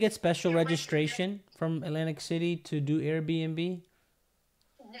 Do I have to get special yeah, rent it. registration from Atlantic City to do Airbnb?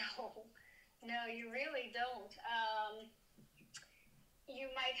 No, no, you really don't. You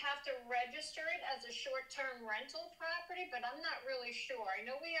might have to register it as a short-term rental property, but I'm not really sure. I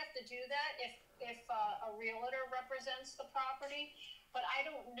know we have to do that if a realtor represents the property, but I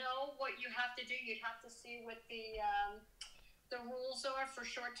don't know what you have to do. You'd have to see what the rules are for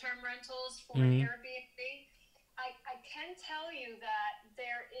short-term rentals for an Mm-hmm. Airbnb. I can tell you that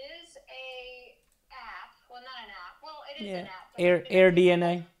there is a app. Well, not an app. Well, it is Yeah. an app. But Air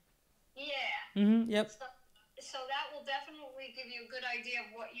DNA. yeah. Mm-hmm. Yep. So that will definitely give you a good idea of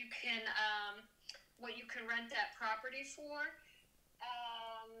what you can rent that property for.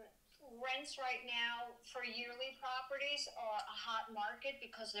 Rents right now for yearly properties are a hot market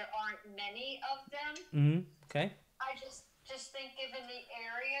because there aren't many of them. Mm-hmm. Okay. I just think given the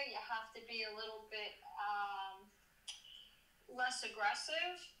area, you have to be a little bit less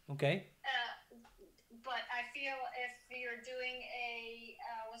aggressive. Okay. But I feel if you're doing a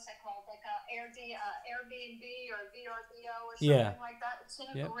what's that called, like a Airbnb or VRBO or Yeah. something like that, it's in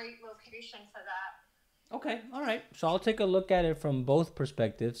a Yep. great location for that. Okay. All right. So I'll take a look at it from both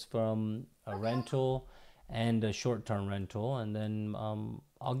perspectives, from a rental and a short-term rental, and then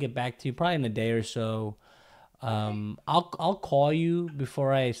I'll get back to you probably in a day or so. I'll call you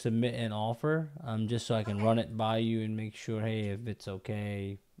before I submit an offer, just so I can run it by you and make sure, hey, if it's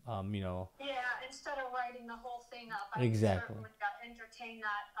okay, Yeah, instead of writing the whole thing up, I Exactly. certainly entertain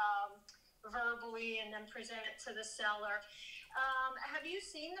that verbally and then present it to the seller. Have you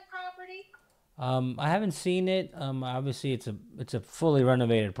seen the property? I haven't seen it. Obviously it's a fully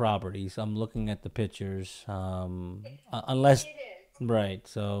renovated property, so I'm looking at the pictures. Unless It is. right,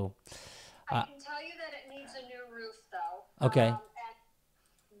 so I can tell you that it needs a new roof, though. Okay. And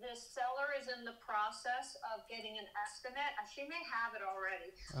the seller is in the process of getting an estimate. She may have it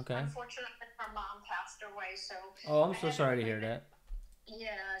already. Okay. Unfortunately, her mom passed away, so. Oh, I'm so sorry to hear that.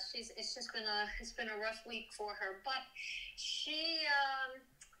 Yeah, it's been a rough week for her, but she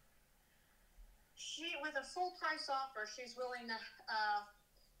with a full price offer, she's willing to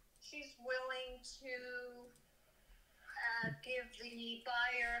give the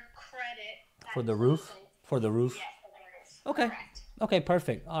buyer credit For at the roof? closing. For the roof? Yes, for the roof. Okay. Correct. Okay,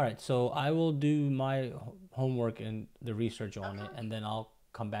 perfect. All right, so I will do my homework and the research on it, and then I'll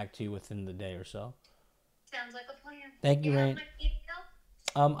come back to you within the day or so. Sounds like a plan. Thank you, have Rain. my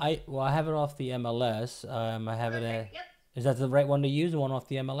email? I have it off the MLS. I have it Perfect. at. Yep. Is that the right one to use? The one off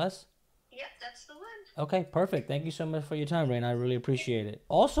the MLS? Yep, that's the one. Okay, perfect. Thank you so much for your time, Rain. I really appreciate it.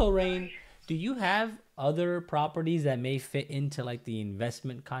 Also, Rain, do you have other properties that may fit into like the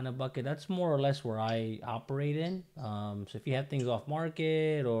investment kind of bucket? That's more or less where I operate in. So if you have things off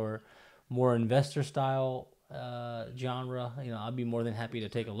market or more investor style genre, I'd be more than happy to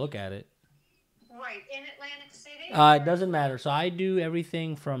take a look at it. Right, in Atlantic City? It doesn't matter. So I do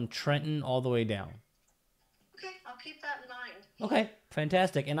everything from Trenton all the way down. Okay, I'll keep that in mind. Okay,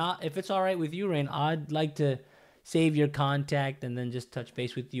 fantastic. And if it's all right with you, Rain, I'd like to save your contact and then just touch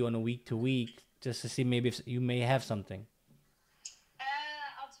base with you on a week to week just to see maybe if you may have something.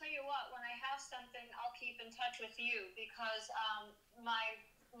 I'll tell you what, when I have something, I'll keep in touch with you because my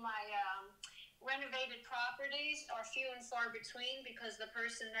renovated properties are few and far between, because the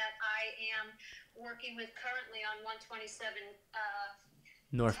person that I am working with currently on 127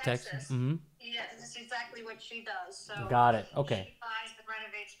 North Texas. Texas. Mm-hmm. Yeah, that's exactly what she does. So Got it. Okay. she buys and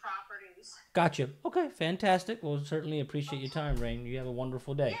renovates properties. Gotcha. Okay, fantastic. Well, certainly appreciate your time, Rain. You have a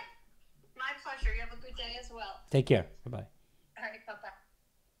wonderful day. Yeah, my pleasure. You have a good day as well. Take care. Bye-bye. All right, bye-bye.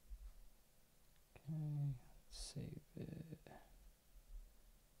 Okay, save it.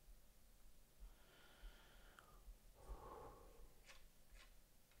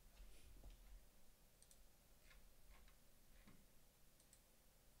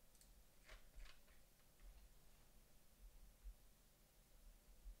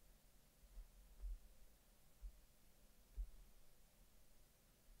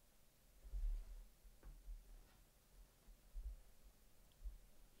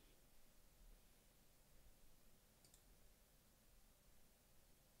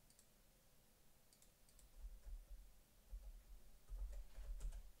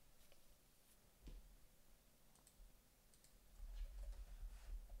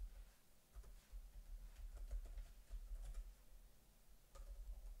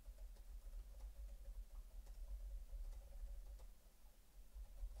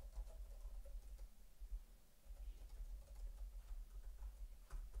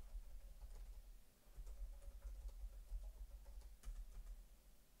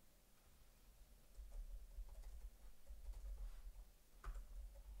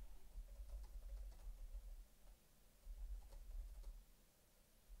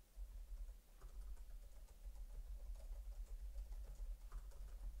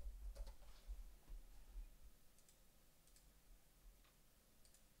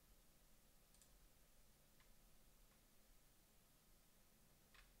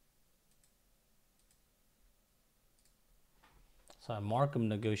 So I mark them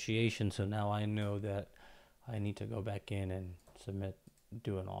negotiation, so now I know that I need to go back in and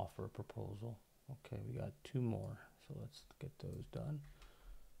do an offer proposal. Okay, we got 2 more, so let's get those done.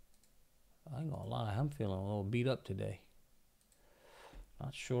 I ain't gonna lie, I'm feeling a little beat up today.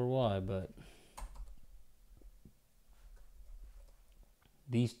 Not sure why, but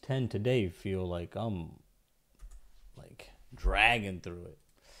these 10 today feel like I'm like dragging through it.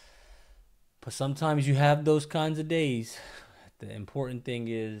 But sometimes you have those kinds of days. The important thing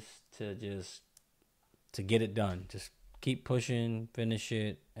is to get it done. Just keep pushing, finish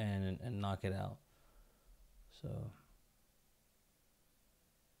it, and knock it out. So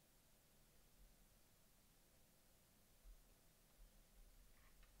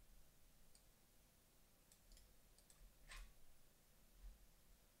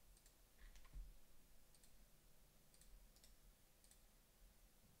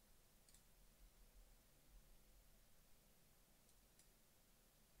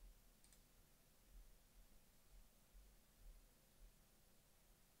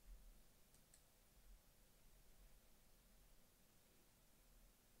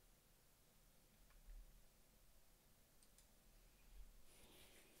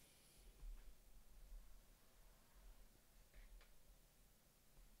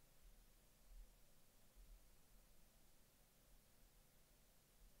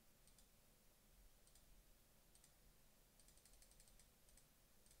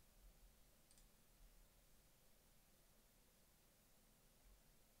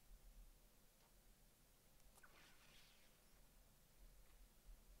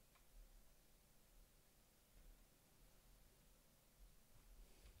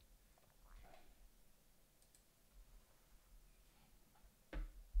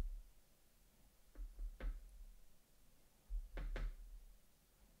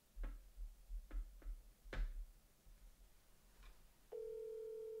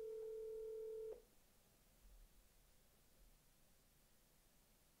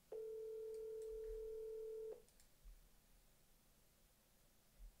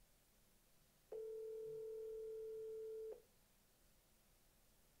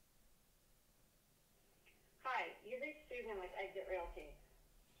Hi, you reached Susan with Exit Realty.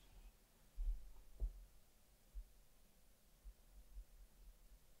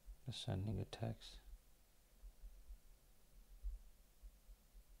 just sending a text.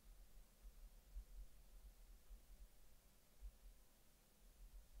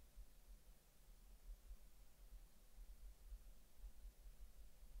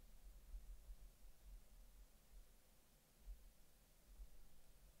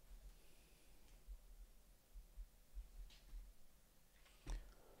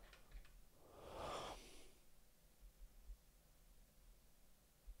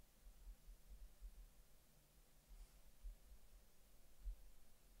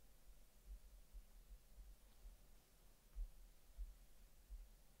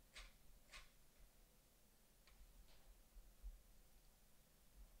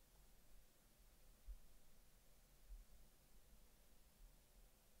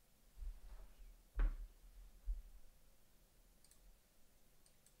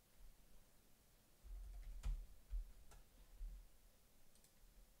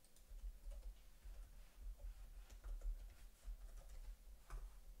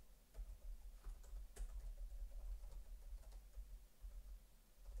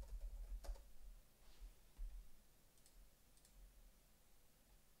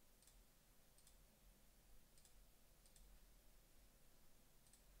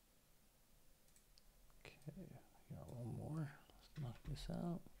 this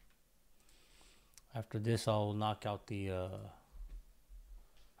out. After this, I'll knock out the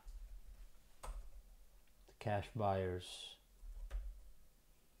cash buyers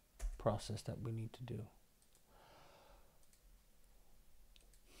process that we need to do.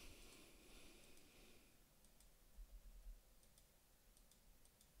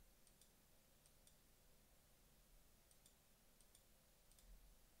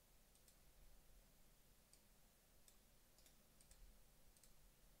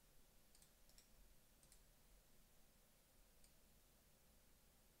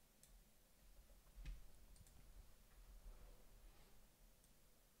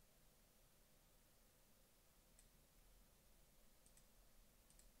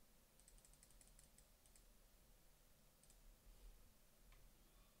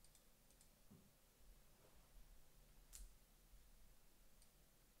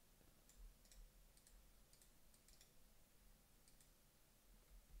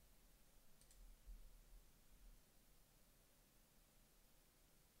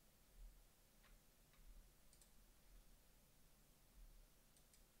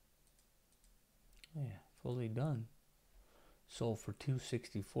 Yeah, fully done. Sold for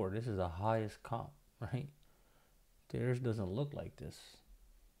 $264. This is the highest comp, right? Theirs doesn't look like this.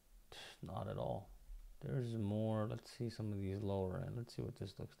 Not at all. There's more. Let's see some of these lower end. Let's see what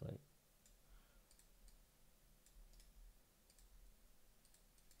this looks like.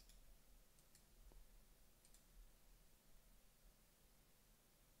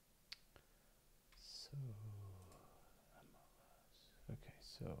 So, okay,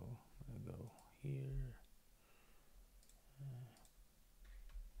 so I'm gonna go here.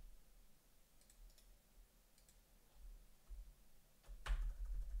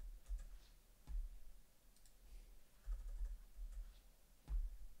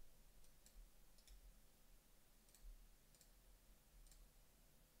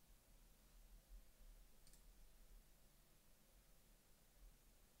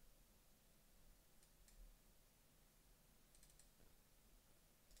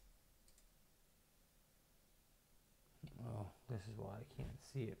 Well, this is why I can't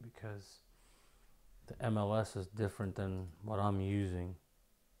see it, because the MLS is different than what I'm using.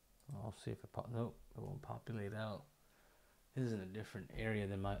 I'll see if it nope, it won't populate out. This is in a different area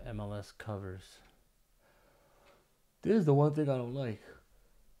than my MLS covers. This is the one thing I don't like.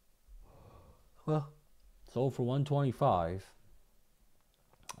 Well, sold for $125.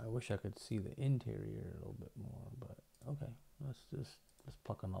 I wish I could see the interior a little bit more, but okay, let's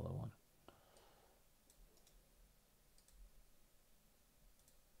pluck another one.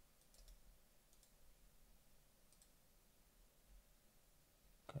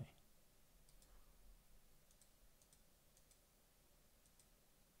 Okay.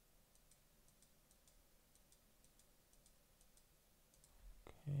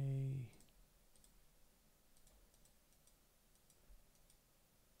 Okay.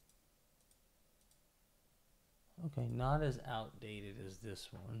 Okay, not as outdated as this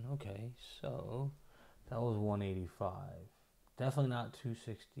one. Okay, so that was 185. Definitely not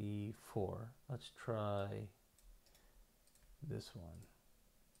 264. Let's try this one.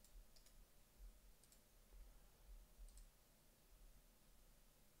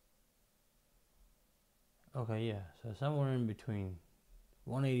 Okay, yeah, so somewhere in between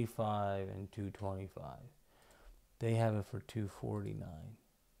 185 and 225. They have it for 249.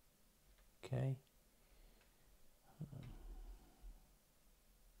 Okay.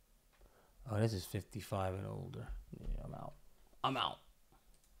 Oh, this is 55 and older. Yeah, I'm out. I'm out.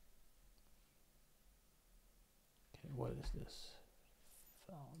 Okay, what is this?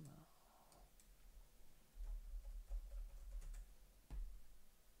 Foul now.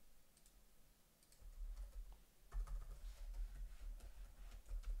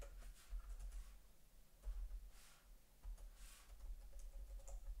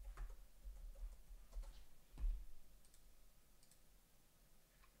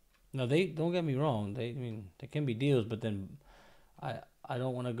 No, they don't get me wrong. I mean, there can be deals, but then I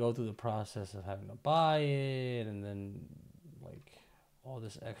don't want to go through the process of having to buy it and then like all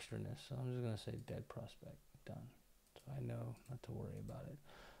this extraness. So I'm just gonna say dead prospect, done. So I know not to worry about it.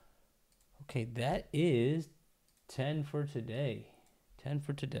 Okay, that is 10 for today. 10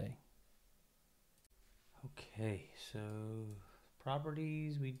 for today. Okay, so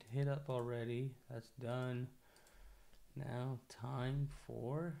properties we hit up already. That's done. Now time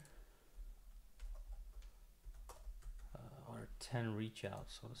for our 10 reach out.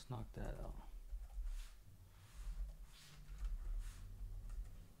 So let's knock that out.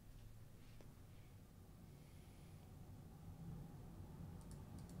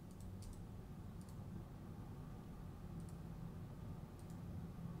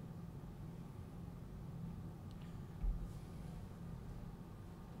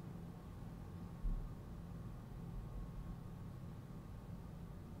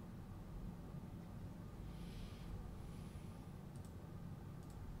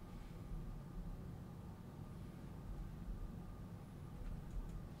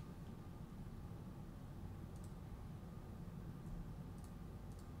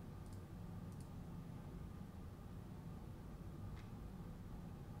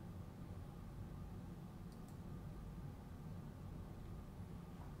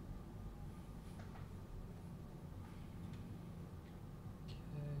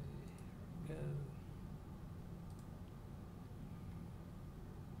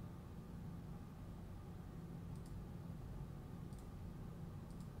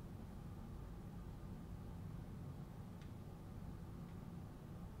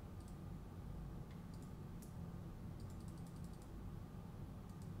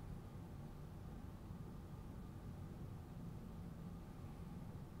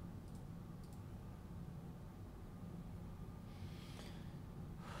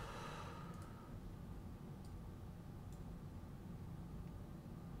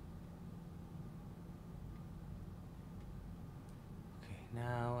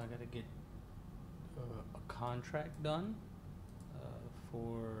 now I gotta get a contract done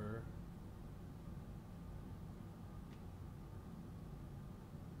for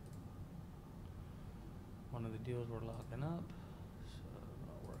one of the deals we're locking up, so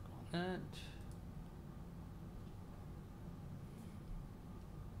I'll work on that.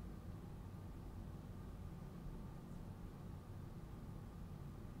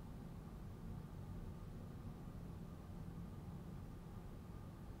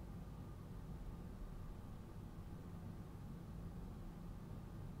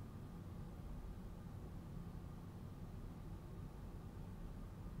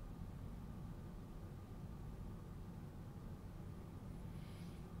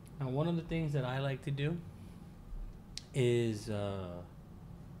 Now, one of the things that I like to do is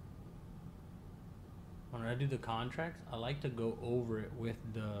when I do the contracts, I like to go over it with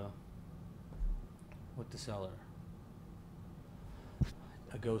the seller.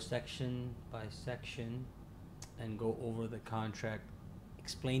 I go section by section and go over the contract,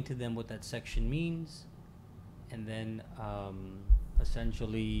 explain to them what that section means, and then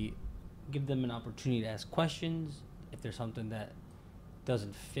essentially give them an opportunity to ask questions. If there's something that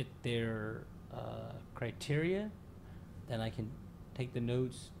doesn't fit their criteria, then I can take the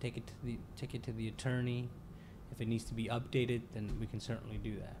notes, take it to the attorney. If it needs to be updated, then we can certainly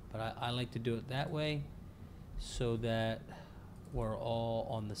do that. But I like to do it that way so that we're all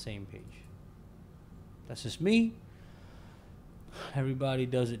on the same page. That's just me. Everybody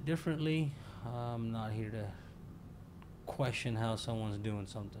does it differently. I'm not here to question how someone's doing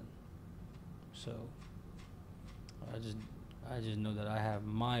something. So I just know that I have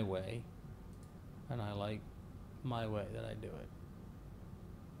my way, and I like my way that I do it.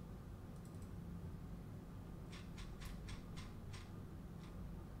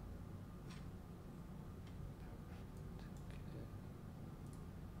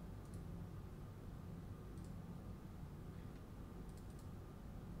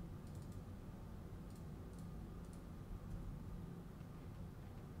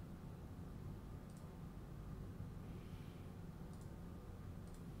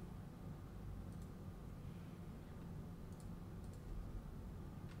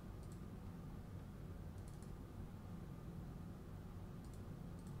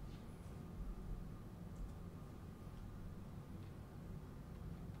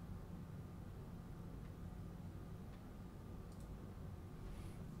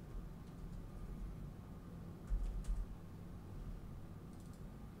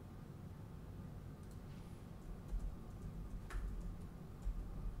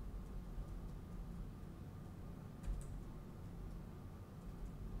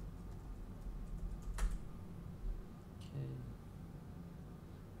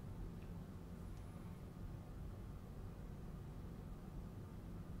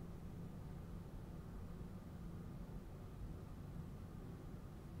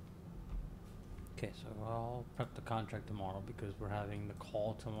 Okay, so I'll prep the contract tomorrow because we're having the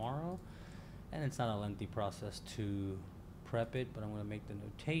call tomorrow, and it's not a lengthy process to prep it, but I'm going to make the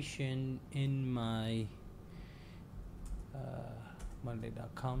notation in my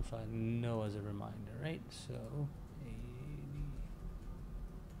Monday.com so I know as a reminder, right? So, 80.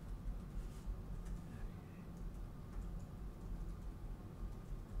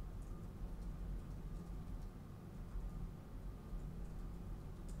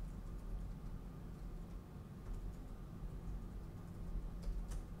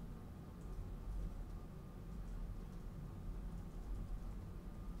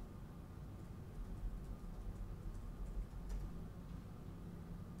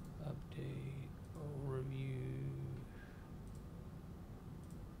 Update, overview.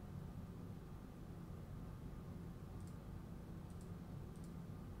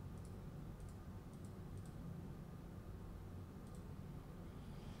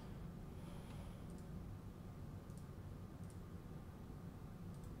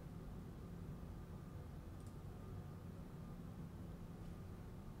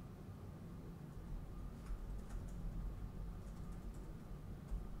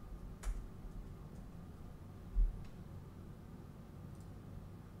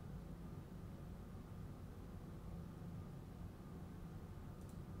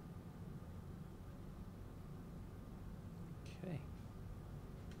 Okay.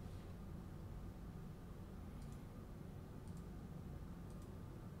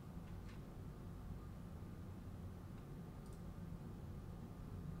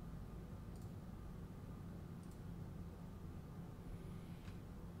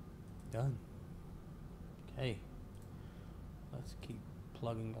 Done. Okay. Let's keep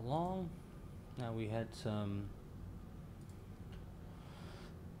plugging along. Now we had some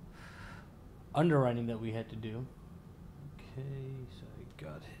underwriting that we had to do. Okay, so I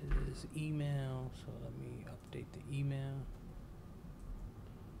got his email, so let me update the email.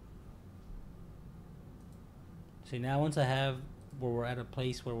 See, now once I have where we're at a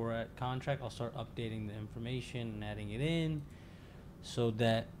place where we're at contract, I'll start updating the information and adding it in so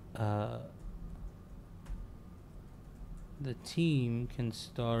that the team can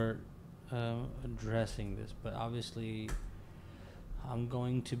start addressing this. But obviously I'm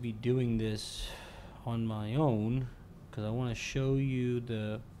going to be doing this on my own because I want to show you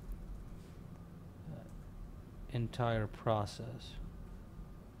the entire process.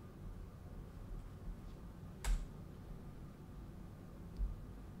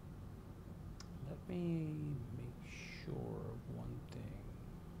 Let me make sure of one thing.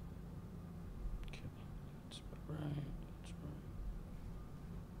 Okay, that's about right. That's right.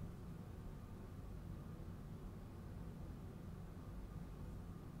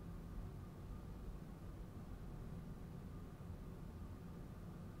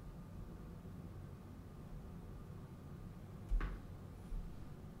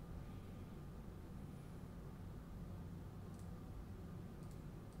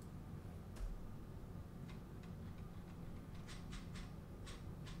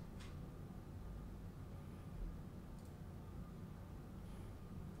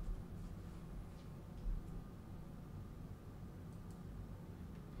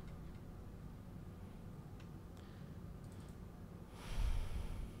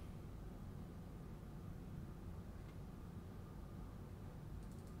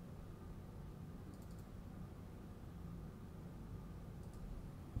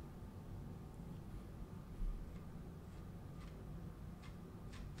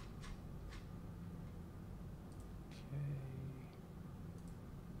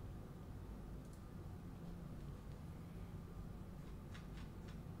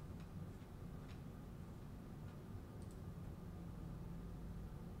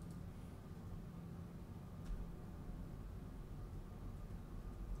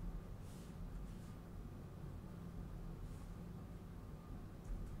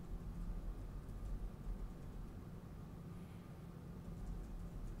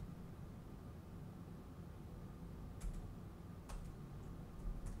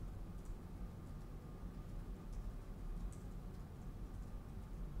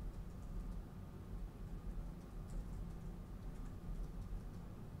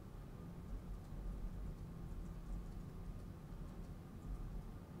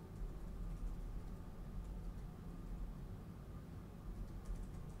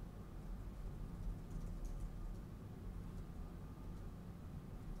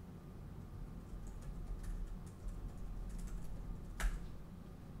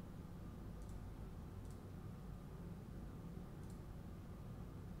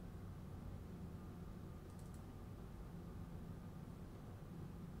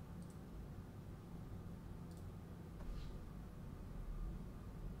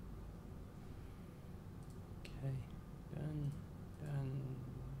 Okay, done, done, done,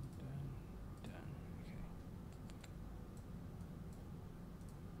 done. Okay.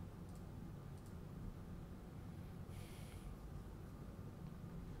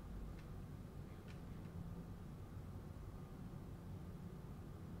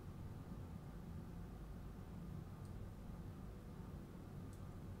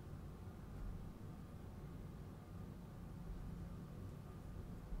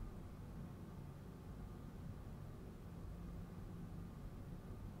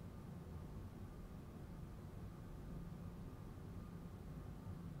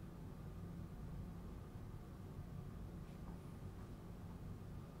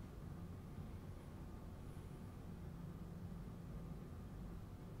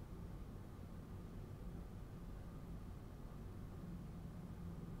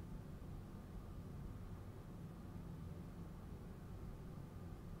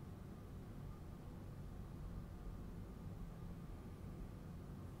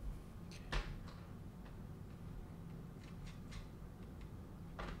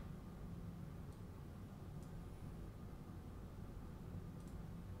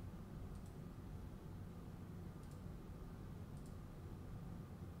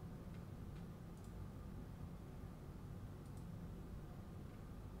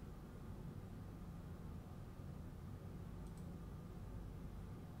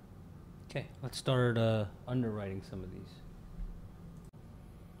 Okay, let's start underwriting some of these.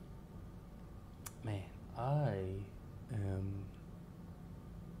 Man, I am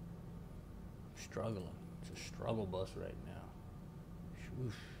struggling. It's a struggle bus right now.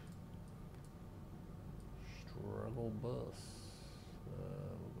 Oof. Struggle bus.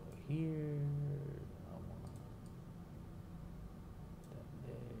 Oh boy. here. I want that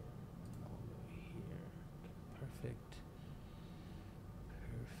there. And I'll go here. Okay, perfect.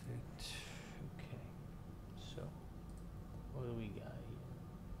 Perfect. Okay. So, what do we got here?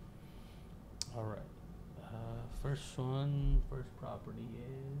 All right. First property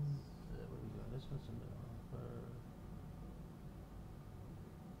is what do we got? This one's in the offer.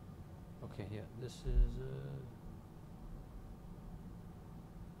 Okay, yeah, this is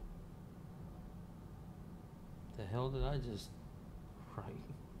the hell did I just write?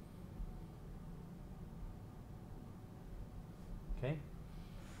 Okay,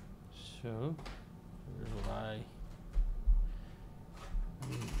 so here's what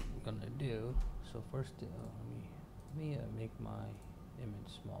I'm gonna do. So first, let me make my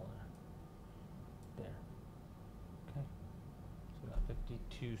image smaller. There. Okay. So we got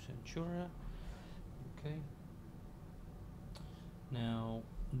 52 Centura. Okay. Now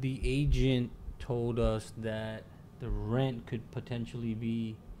the agent told us that the rent could potentially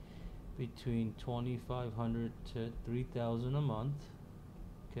be between 2,500 to 3,000 a month.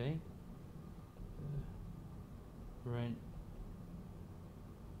 Okay. Rent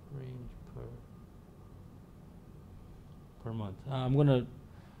range per month. I'm gonna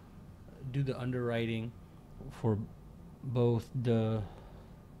do the underwriting for both the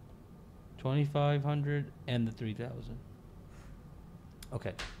 2,500 and the 3,000.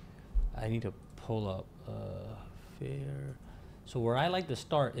 Okay, I need to pull up fair. So where I like to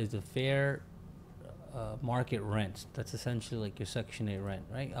start is the fair market rents. That's essentially like your Section 8 rent,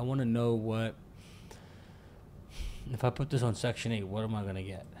 right? I want to know what, if I put this on Section 8, what am I gonna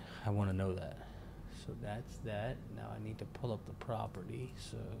get? I want to know that. So that's that. Now I need to pull up the property.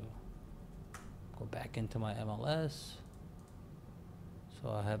 So go back into my MLS. So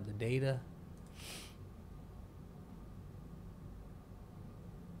I have the data.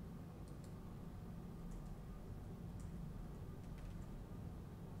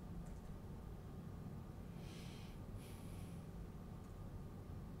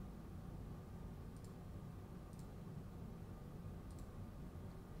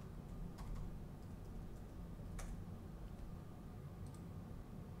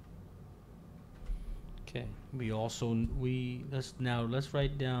 Okay. Let's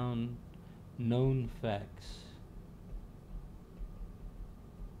write down known facts.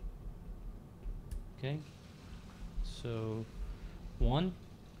 Okay. So, one,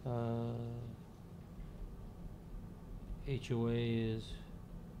 HOA is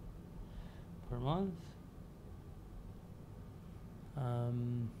per month.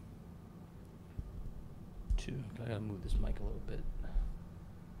 Two. I gotta move this mic a little bit.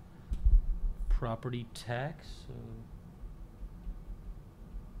 Property tax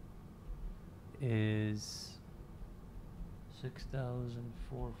is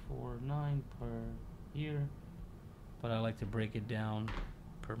 $6,449 per year, but I like to break it down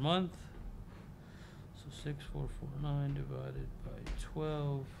per month. So 6,449 divided by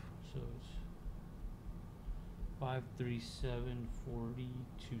 12, so it's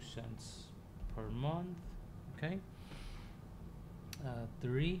 537.42 per month. Okay.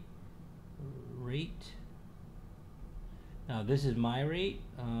 3. Rate. Now this is my rate.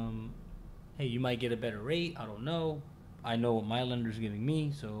 Hey, you might get a better rate. I don't know. I know what my lender's giving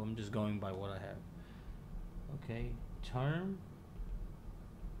me, so I'm just going by what I have. Okay, term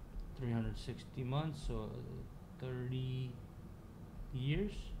 360 months, so 30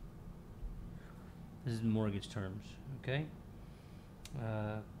 years. This is mortgage terms. Okay.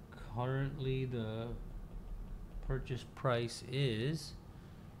 Currently the purchase price is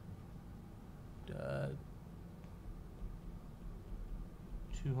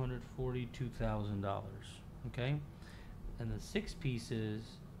 $242,000. Okay, and the 6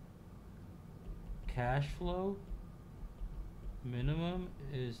 pieces cash flow minimum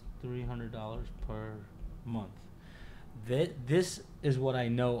is $300 per month. This is what I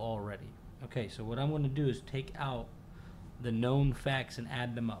know already. Okay, so what I'm going to do is take out the known facts and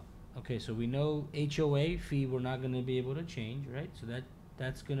add them up. Okay, so we know HOA fee we're not going to be able to change, right? So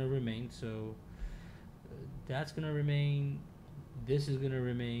that's going to remain. So that's going to remain. This is going to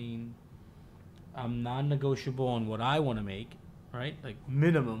remain. I'm non-negotiable on what I want to make, right? Like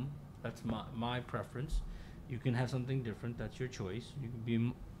minimum. That's my preference. You can have something different. That's your choice.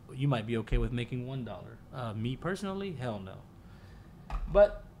 You might be okay with making $1. Me personally, hell no.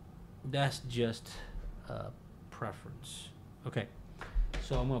 But that's just preference. Okay.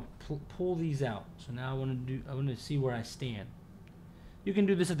 So I'm gonna pull these out. So now I want to see where I stand. You can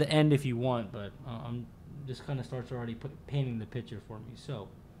do this at the end if you want, but this kind of starts already painting the picture for me. So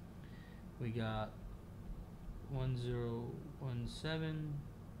we got 1017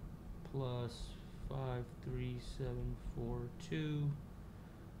 plus 53742,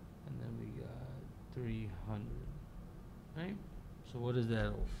 and then we got 300, right? So what is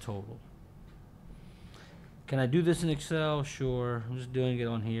that total? Can I do this in Excel? Sure. I'm just doing it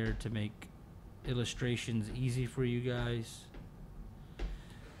on here to make illustrations easy for you guys.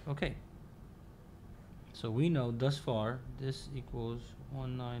 Okay. So we know thus far this equals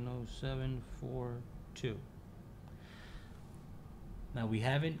 190742. Now we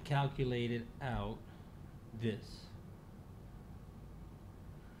haven't calculated out this.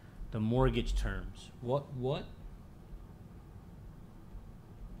 The mortgage terms. What will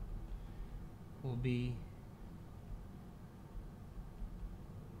be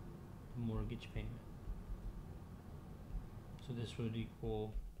the mortgage payment? So this would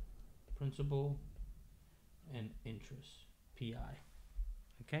equal principal and interest, PI.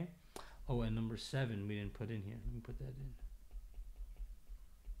 Okay? Oh, and number 7 we didn't put in here. Let me put that in.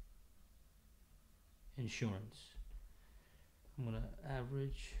 Insurance. I'm gonna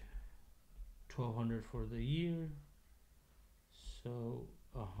average $1,200 for the year, so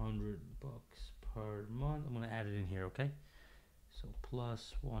 $100 per month. I'm gonna add it in here, okay? So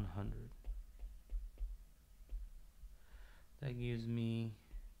plus 100. That gives me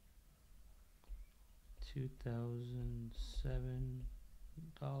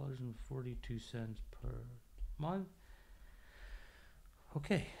 $2,007.42 per month.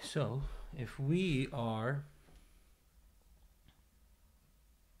 Okay, so if we are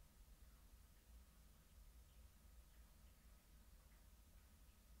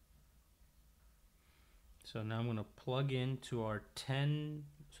so now I'm going to plug into our 10.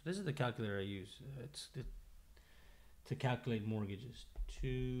 So this is the calculator I use. To calculate mortgages.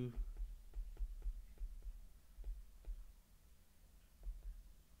 2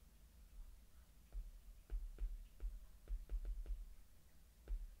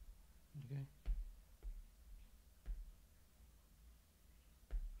 Okay.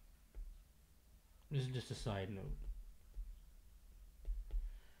 This is just a side note.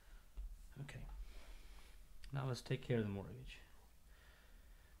 Okay. Now let's take care of the mortgage.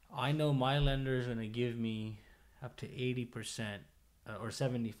 I know my lender is going to give me up to 80% or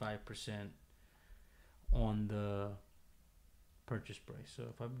 75% on the purchase price. So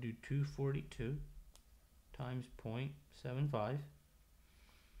if I do 242 times 0.75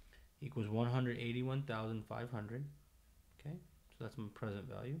 equals 181,500. Okay, so that's my present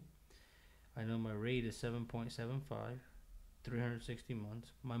value. I know my rate is 7.75, 360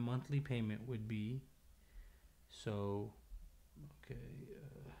 months. My monthly payment would be, so, okay,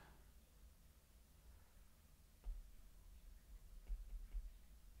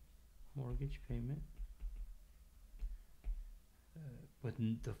 mortgage payment with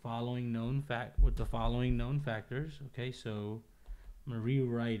the following known factors. Okay, so I'm gonna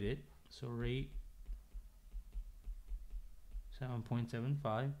rewrite it. So rate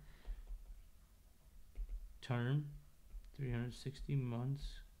 7.75, term 360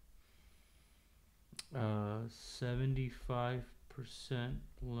 months, 75%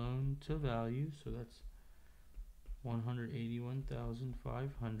 loan to value, so that's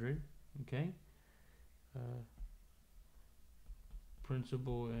 181,500. Okay,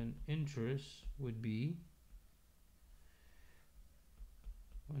 principal and interest would be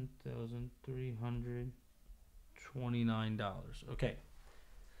 $1,329. Okay,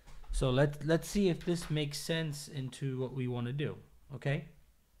 so let's see if this makes sense into what we want to do. Okay,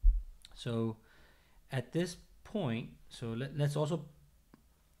 so at this point, so let's also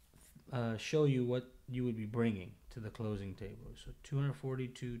show you what you would be bringing to the closing table. So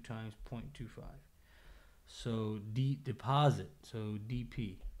 242 times 0.25. So deposit, so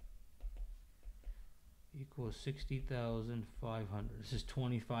DP equals 60,500. This is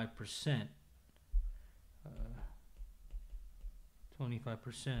 25%.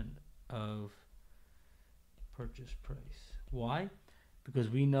 25% of purchase price. Why? Because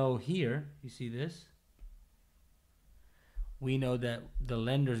we know here, you see this? We know that the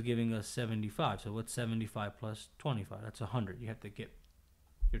lender is giving us 75. So what's 75 plus 25? That's 100. You have to get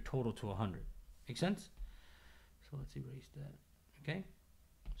your total to 100. Make sense? So let's erase that. Okay?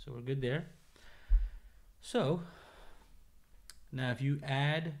 So we're good there. So now if you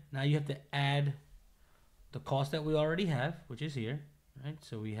add, now you have to add the cost that we already have, which is here, right?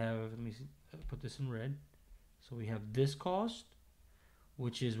 So we have, let me see, put this in red. So we have this cost,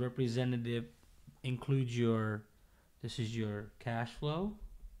 which is representative, includes your, this is your cash flow,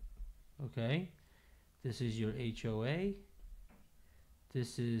 okay? This is your HOA.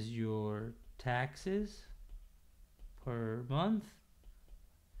 This is your taxes per month.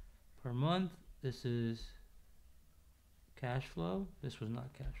 This is cash flow. This was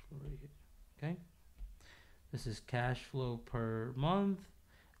not cash flow right here. Okay. This is cash flow per month.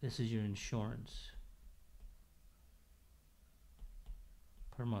 This is your insurance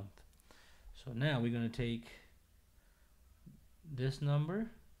per month. So now we're going to take this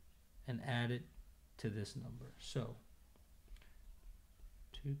number and add it to this number. So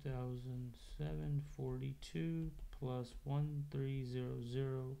 2,742 plus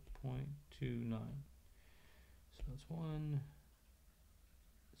 1300.29. So that's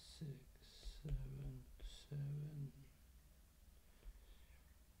 1677.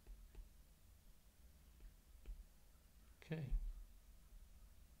 Okay.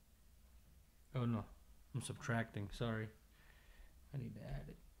 Oh no, I'm subtracting. Sorry. I need to add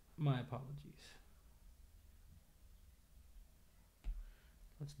it. My apologies.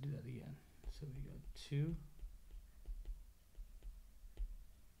 Let's do that again. So we got 2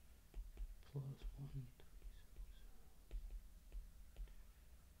 plus 1.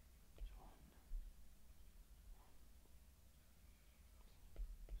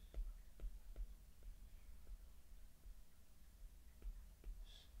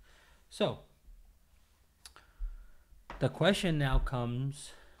 So the question now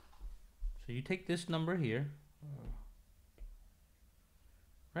comes, so you take this number here,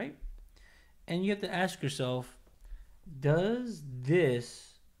 right? And you have to ask yourself, does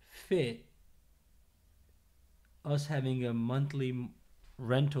this fit us having a monthly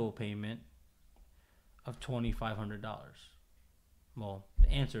rental payment of $2,500? Well, the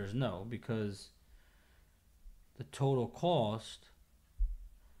answer is no, because the total cost,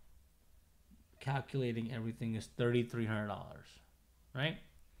 calculating everything, is $3,300, right?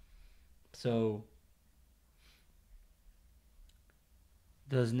 So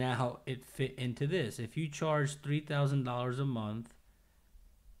does now it fit into this? If you charge $3,000 a month,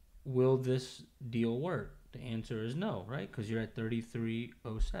 will this deal work? The answer is no, right? Because you're at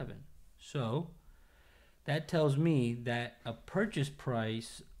 $3,307. So that tells me that a purchase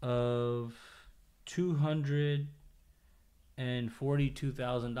price of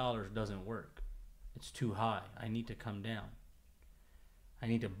 $242,000 doesn't work. It's too high. I need to come down. I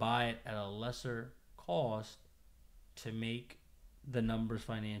need to buy it at a lesser cost to make the numbers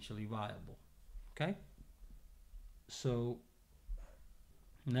financially viable. Okay? So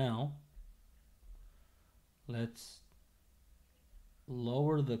now let's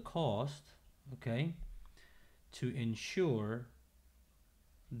lower the cost, okay, to ensure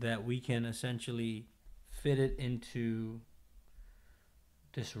that we can essentially fit it into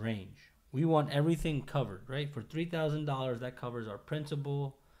this range. We want everything covered, right? For $3,000, that covers our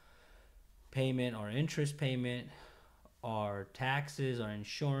principal payment, our interest payment, our taxes, our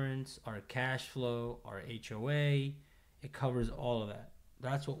insurance, our cash flow, our HOA. It covers all of that.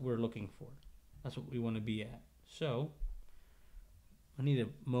 That's what we're looking for. That's what we want to be at. So I need a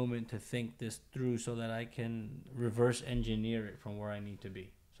moment to think this through so that I can reverse engineer it from where I need to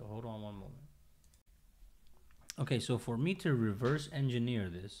be. So hold on one moment. Okay, so for me to reverse engineer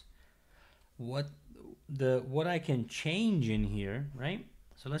this, what I can change in here, right?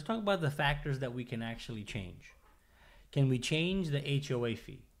 So let's talk about the factors that we can actually change. Can we change the HOA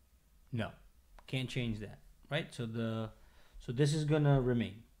fee? No, can't change that, right? So this is gonna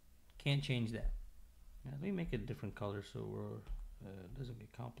remain. Can't change that. Now, let me make it a different color so it doesn't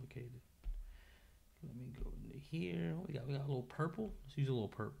get complicated. Let me go into here. We got a little purple. Let's use a little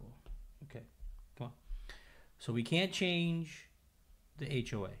purple. Okay, come on. So we can't change the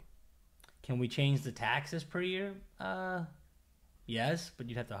HOA. Can we change the taxes per year? Yes, but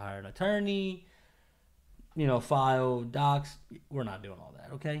you'd have to hire an attorney, file docs. We're not doing all that,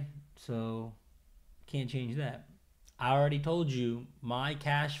 okay? So can't change that. I already told you my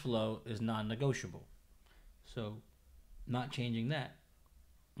cash flow is non-negotiable. So not changing that,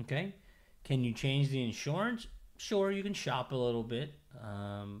 okay? Can you change the insurance? Sure, you can shop a little bit,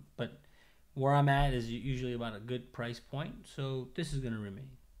 but where I'm at is usually about a good price point, so this is going to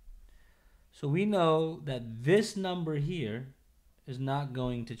remain. So we know that this number here is not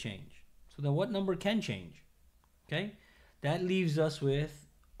going to change. So then what number can change? Okay, that leaves us with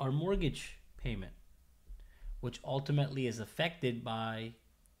our mortgage payment, which ultimately is affected by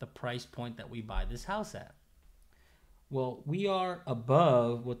the price point that we buy this house at. Well, we are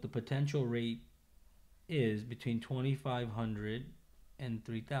above what the potential rate is between $2,500 and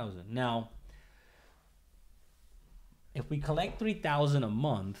 $3,000. Now, if we collect $3,000 a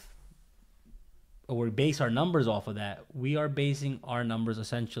month, or we base our numbers off of that, we are basing our numbers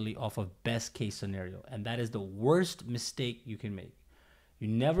essentially off of best case scenario. And that is the worst mistake you can make. You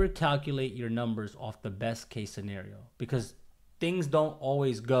never calculate your numbers off the best case scenario because things don't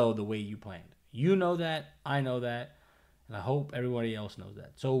always go the way you planned. You know that, I know that, And I hope everybody else knows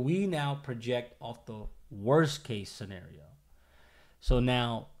that. So we now project off the worst case scenario. So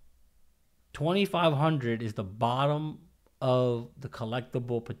now 2,500 is the bottom of the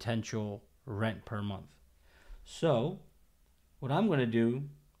collectible potential rent per month. So what I'm going to do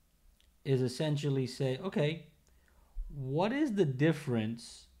is essentially say, okay, what is the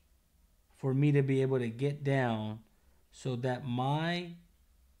difference for me to be able to get down so that my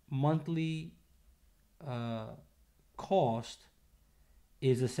monthly cost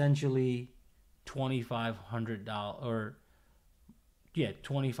is essentially $2,500 or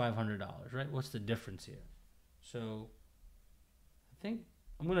 $2,500, right? What's the difference here? So I think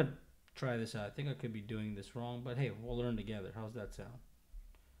I'm gonna try this out. I think I could be doing this wrong, but hey, we'll learn together. How's that sound?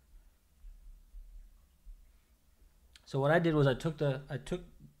 So what I did was I took the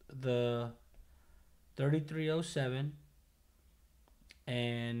 3307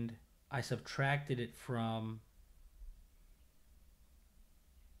 and I subtracted it from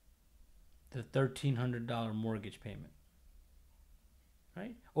the $1,300 mortgage payment,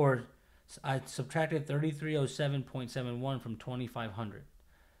 right? Or I subtracted 3307.71 from 2,500.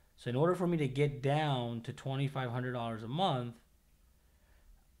 So in order for me to get down to $2,500 a month,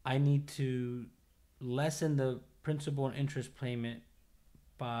 I need to lessen the principal and interest payment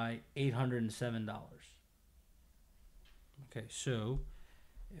by $807. Okay, so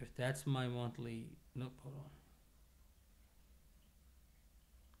if that's my monthly, nope, hold on.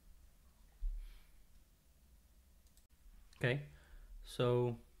 Okay,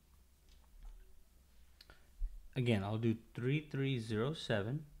 so again, I'll do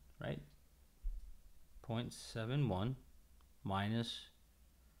 3307, right? 0.71 minus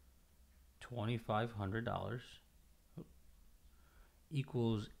 $2,500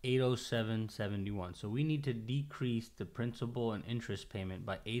 equals 807.71. So we need to decrease the principal and interest payment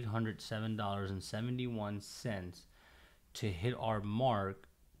by $807.71 to hit our mark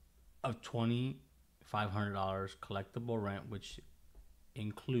of $2,500 collectible rent, which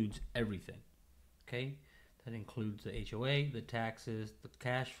includes everything. Okay, that includes the HOA, the taxes, the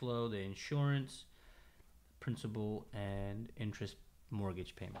cash flow, the insurance, principal and interest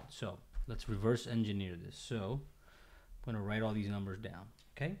mortgage payment. So let's reverse engineer this. So I'm going to write all these numbers down.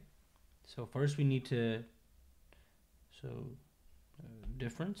 Okay, so first we need to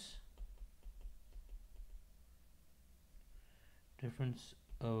difference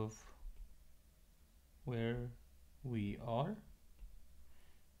of where we are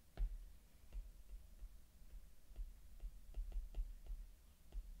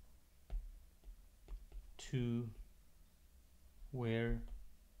to where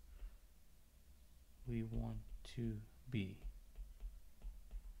we want to be.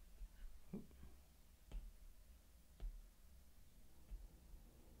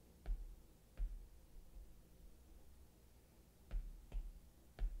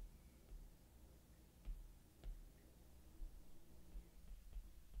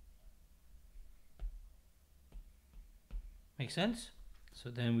 Make sense? So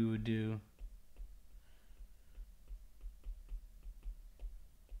then we would do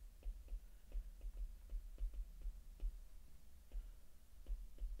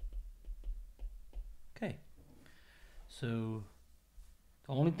okay. So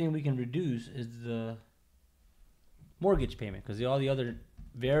the only thing we can reduce is the mortgage payment because all the other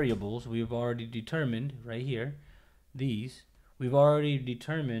variables we've already determined right here, we've already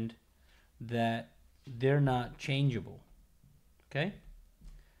determined that they're not changeable. Okay?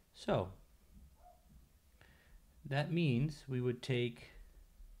 So that means we would take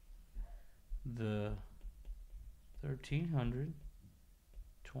the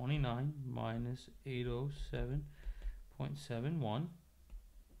 1,329 minus 807.71,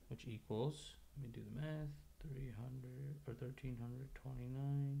 which equals, let me do the math,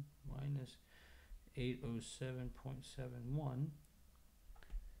 1,329 minus 807.71,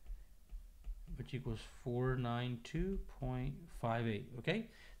 which equals 492.58. Okay,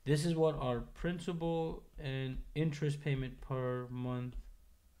 this is what our principal and interest payment per month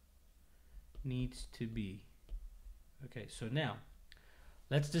needs to be. Okay, so now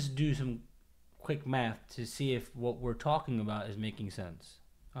let's just do some quick math to see if what we're talking about is making sense.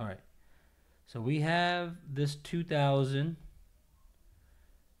 All right, so we have this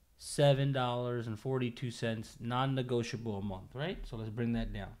 $2,007.42 non-negotiable a month, right? So let's bring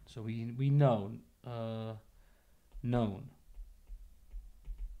that down. So we know known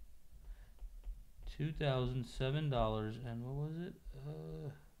 $2,007 and what was it?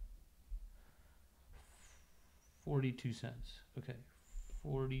 42 cents. Okay,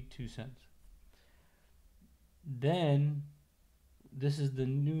 42 cents. Then this is the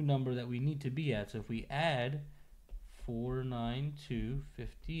new number that we need to be at. So if we add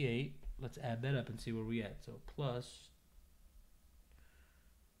 492.58. Let's add that up and see where we at. So plus,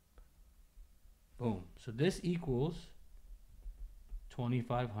 boom. So this equals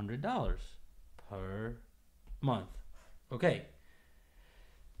 $2,500 per month. Okay.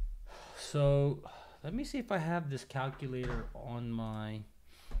 So let me see if I have this calculator on my.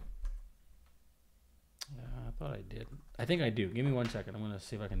 I thought I did. I think I do. Give me 1 second. I'm going to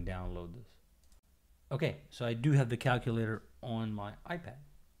see if I can download this. Okay, so I do have the calculator on my iPad.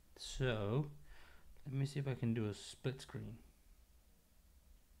 So let me see if I can do a split screen.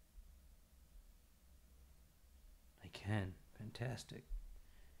 I can. Fantastic.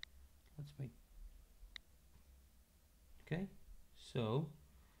 Let's make. Okay, so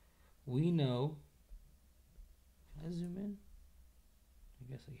we know. Can I zoom in? I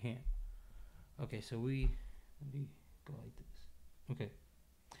guess I can't. Okay, so let me go like this. Okay.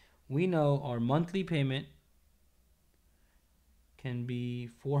 We know our monthly payment can be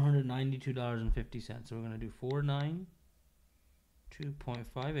 $492.50. So we're going to do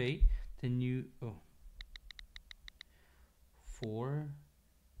 492.58. Then you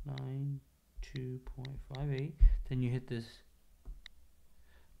 492.58. Then you hit this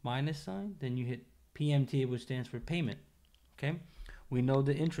minus sign. Then you hit PMT, which stands for payment. Okay? We know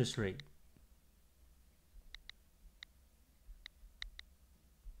the interest rate.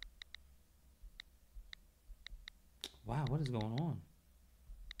 Wow, what is going on?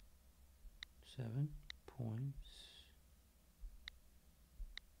 7 points.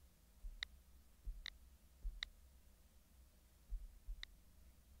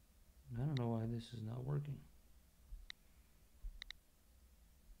 I don't know why this is not working.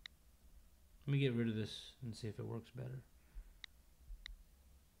 Let me get rid of this and see if it works better.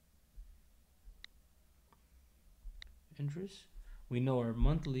 Interest. We know our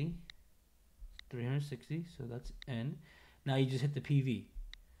monthly 360, so that's N. Now you just hit the PV.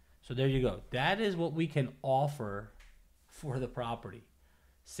 So there you go. That is what we can offer for the property.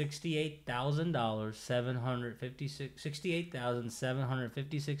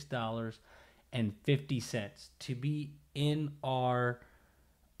 $68,756 to be in our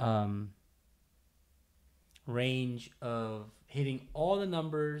range of hitting all the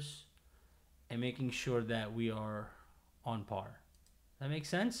numbers and making sure that we are on par. That makes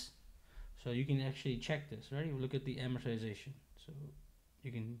sense? So you can actually check this. Ready? Look at the amortization. So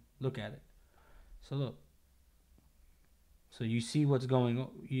you can look at it. So look. So you see what's going on,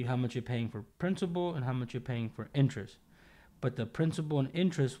 how much you're paying for principal and how much you're paying for interest. But the principal and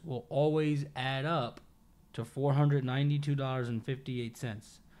interest will always add up to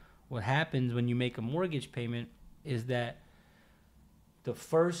 $492.58. What happens when you make a mortgage payment is that the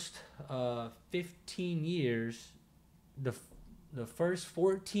first 15 years, the first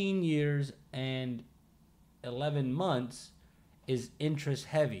 14 years and 11 months is interest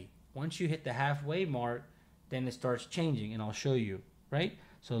heavy. Once you hit the halfway mark, then it starts changing, and I'll show you, right?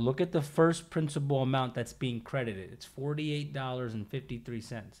 So look at the first principal amount that's being credited. It's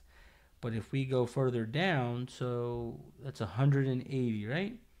 $48.53. But if we go further down, so that's 180,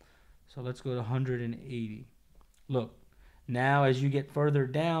 right? So let's go to 180. Look, now as you get further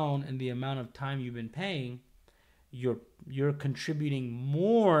down in the amount of time you've been paying, you're contributing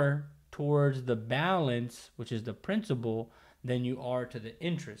more towards the balance, which is the principal, than you are to the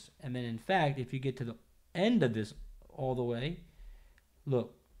interest. And then in fact, if you get to the end of this all the way,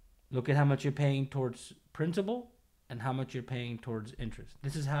 look at how much you're paying towards principal and how much you're paying towards interest.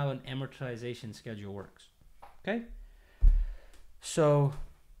 This is how an amortization schedule works. Okay? So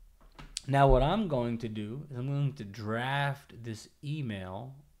now what I'm going to do is I'm going to draft this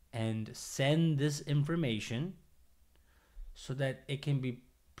email and send this information so that it can be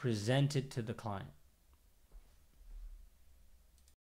presented to the client.